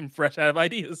 I'm fresh out of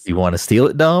ideas. You want to steal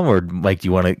it, Dom, or Mike? Do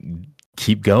you want to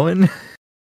keep going?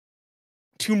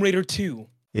 Tomb Raider 2.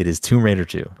 It is Tomb Raider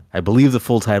 2. I believe the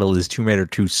full title is Tomb Raider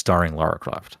 2 starring Lara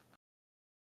Croft.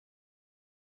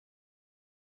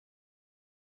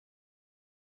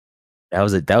 That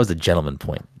was a gentleman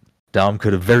point. Dom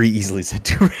could have very easily said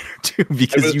Tomb Raider 2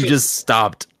 because you just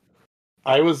stopped.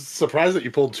 I was surprised that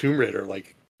you pulled Tomb Raider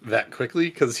like that quickly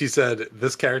because he said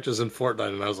this character's in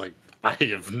Fortnite, and I was like, I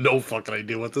have no fucking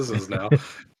idea what this is now.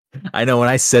 I know when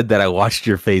I said that, I watched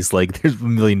your face like there's a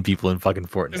million people in fucking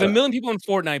Fortnite. There's a million people in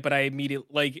Fortnite, but I immediately,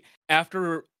 like,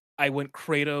 after I went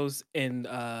Kratos and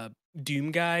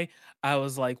Doom guy, I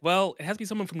was like, well, it has to be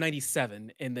someone from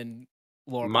 97. And then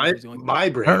Laura My was the only my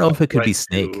brain. I don't know if it could went be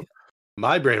Snake.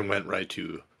 my brain went right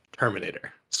to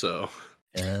Terminator. So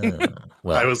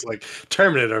Well, I was like,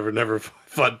 Terminator never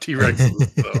fought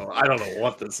T-Rexes, so I don't know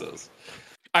what this is.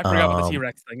 I forgot about the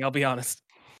T-Rex thing, I'll be honest.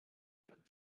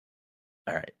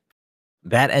 All right.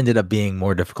 That ended up being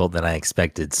more difficult than I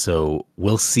expected, so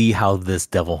we'll see how this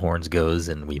Devil Horns goes,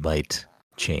 and we might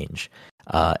change.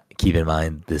 Keep in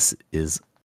mind, this is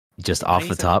just off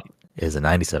the top, is a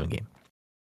 97 game.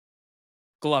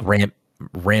 Glover.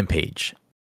 Rampage.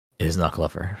 It is not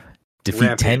Glover. Defeat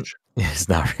Rampage. 10. It is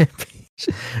not Rampage.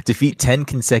 Defeat 10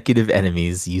 consecutive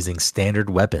enemies using standard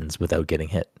weapons without getting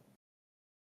hit.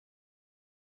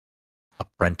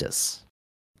 Apprentice.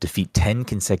 Defeat 10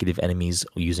 consecutive enemies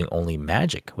using only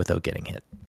magic without getting hit.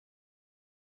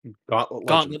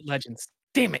 Gauntlet Legends.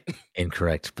 Damn it.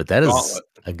 Incorrect, but that is Gauntlet.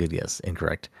 a good guess.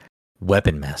 Incorrect.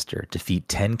 Weapon Master. Defeat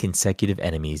 10 consecutive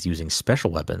enemies using special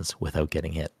weapons without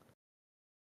getting hit.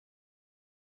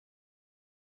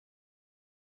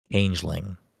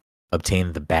 Changeling.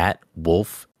 Obtain the Bat,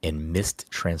 Wolf, and Mist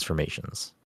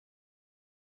transformations.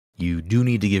 You do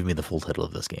need to give me the full title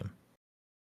of this game.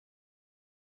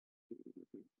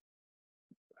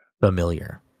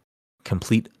 Familiar.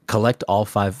 Collect all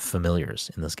 5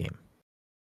 familiars in this game.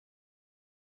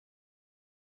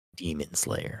 Demon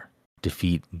Slayer.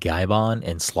 Defeat Gaibon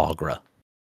and Slagra.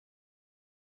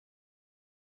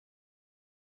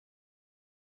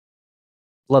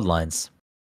 Bloodlines.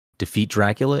 Defeat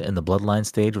Dracula in the Bloodline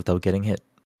stage without getting hit.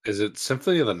 Is it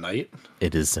Symphony of the Night?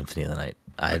 It is Symphony of the Night.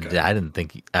 Okay. I didn't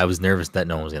think... I was nervous that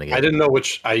no one was going to get it. I didn't know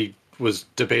which... I was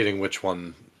debating which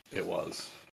one it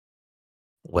was.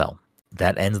 Well,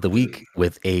 that ends the week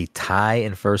with a tie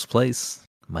in first place.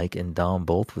 Mike and Dom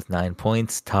both with 9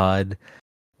 points. Todd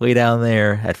way down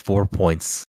there at 4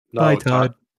 points. No, Bye,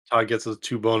 Todd. Todd gets us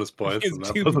 2 bonus points.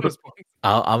 It's 2 bonus points.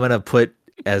 I'm going to put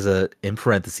in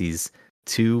parentheses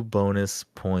 2 bonus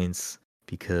points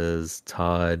because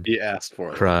Todd He asked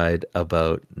for it. cried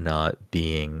about not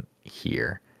being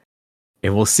here.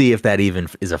 And we'll see if that even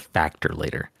is a factor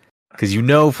later. Because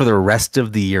for the rest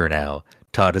of the year now,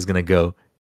 Todd is going to go,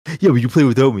 yeah, but you play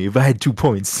without me if I had 2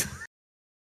 points.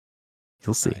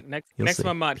 You'll see. Right, next time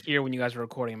I'm not here when you guys are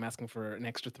recording, I'm asking for an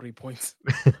extra 3 points.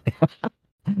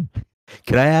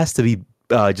 Can I ask to be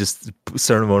just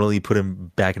ceremonially put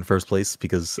him back in first place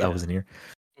because I wasn't here?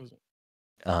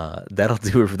 That'll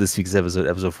do it for this week's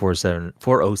episode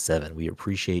 407. We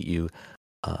appreciate you.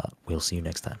 We'll see you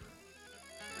next time.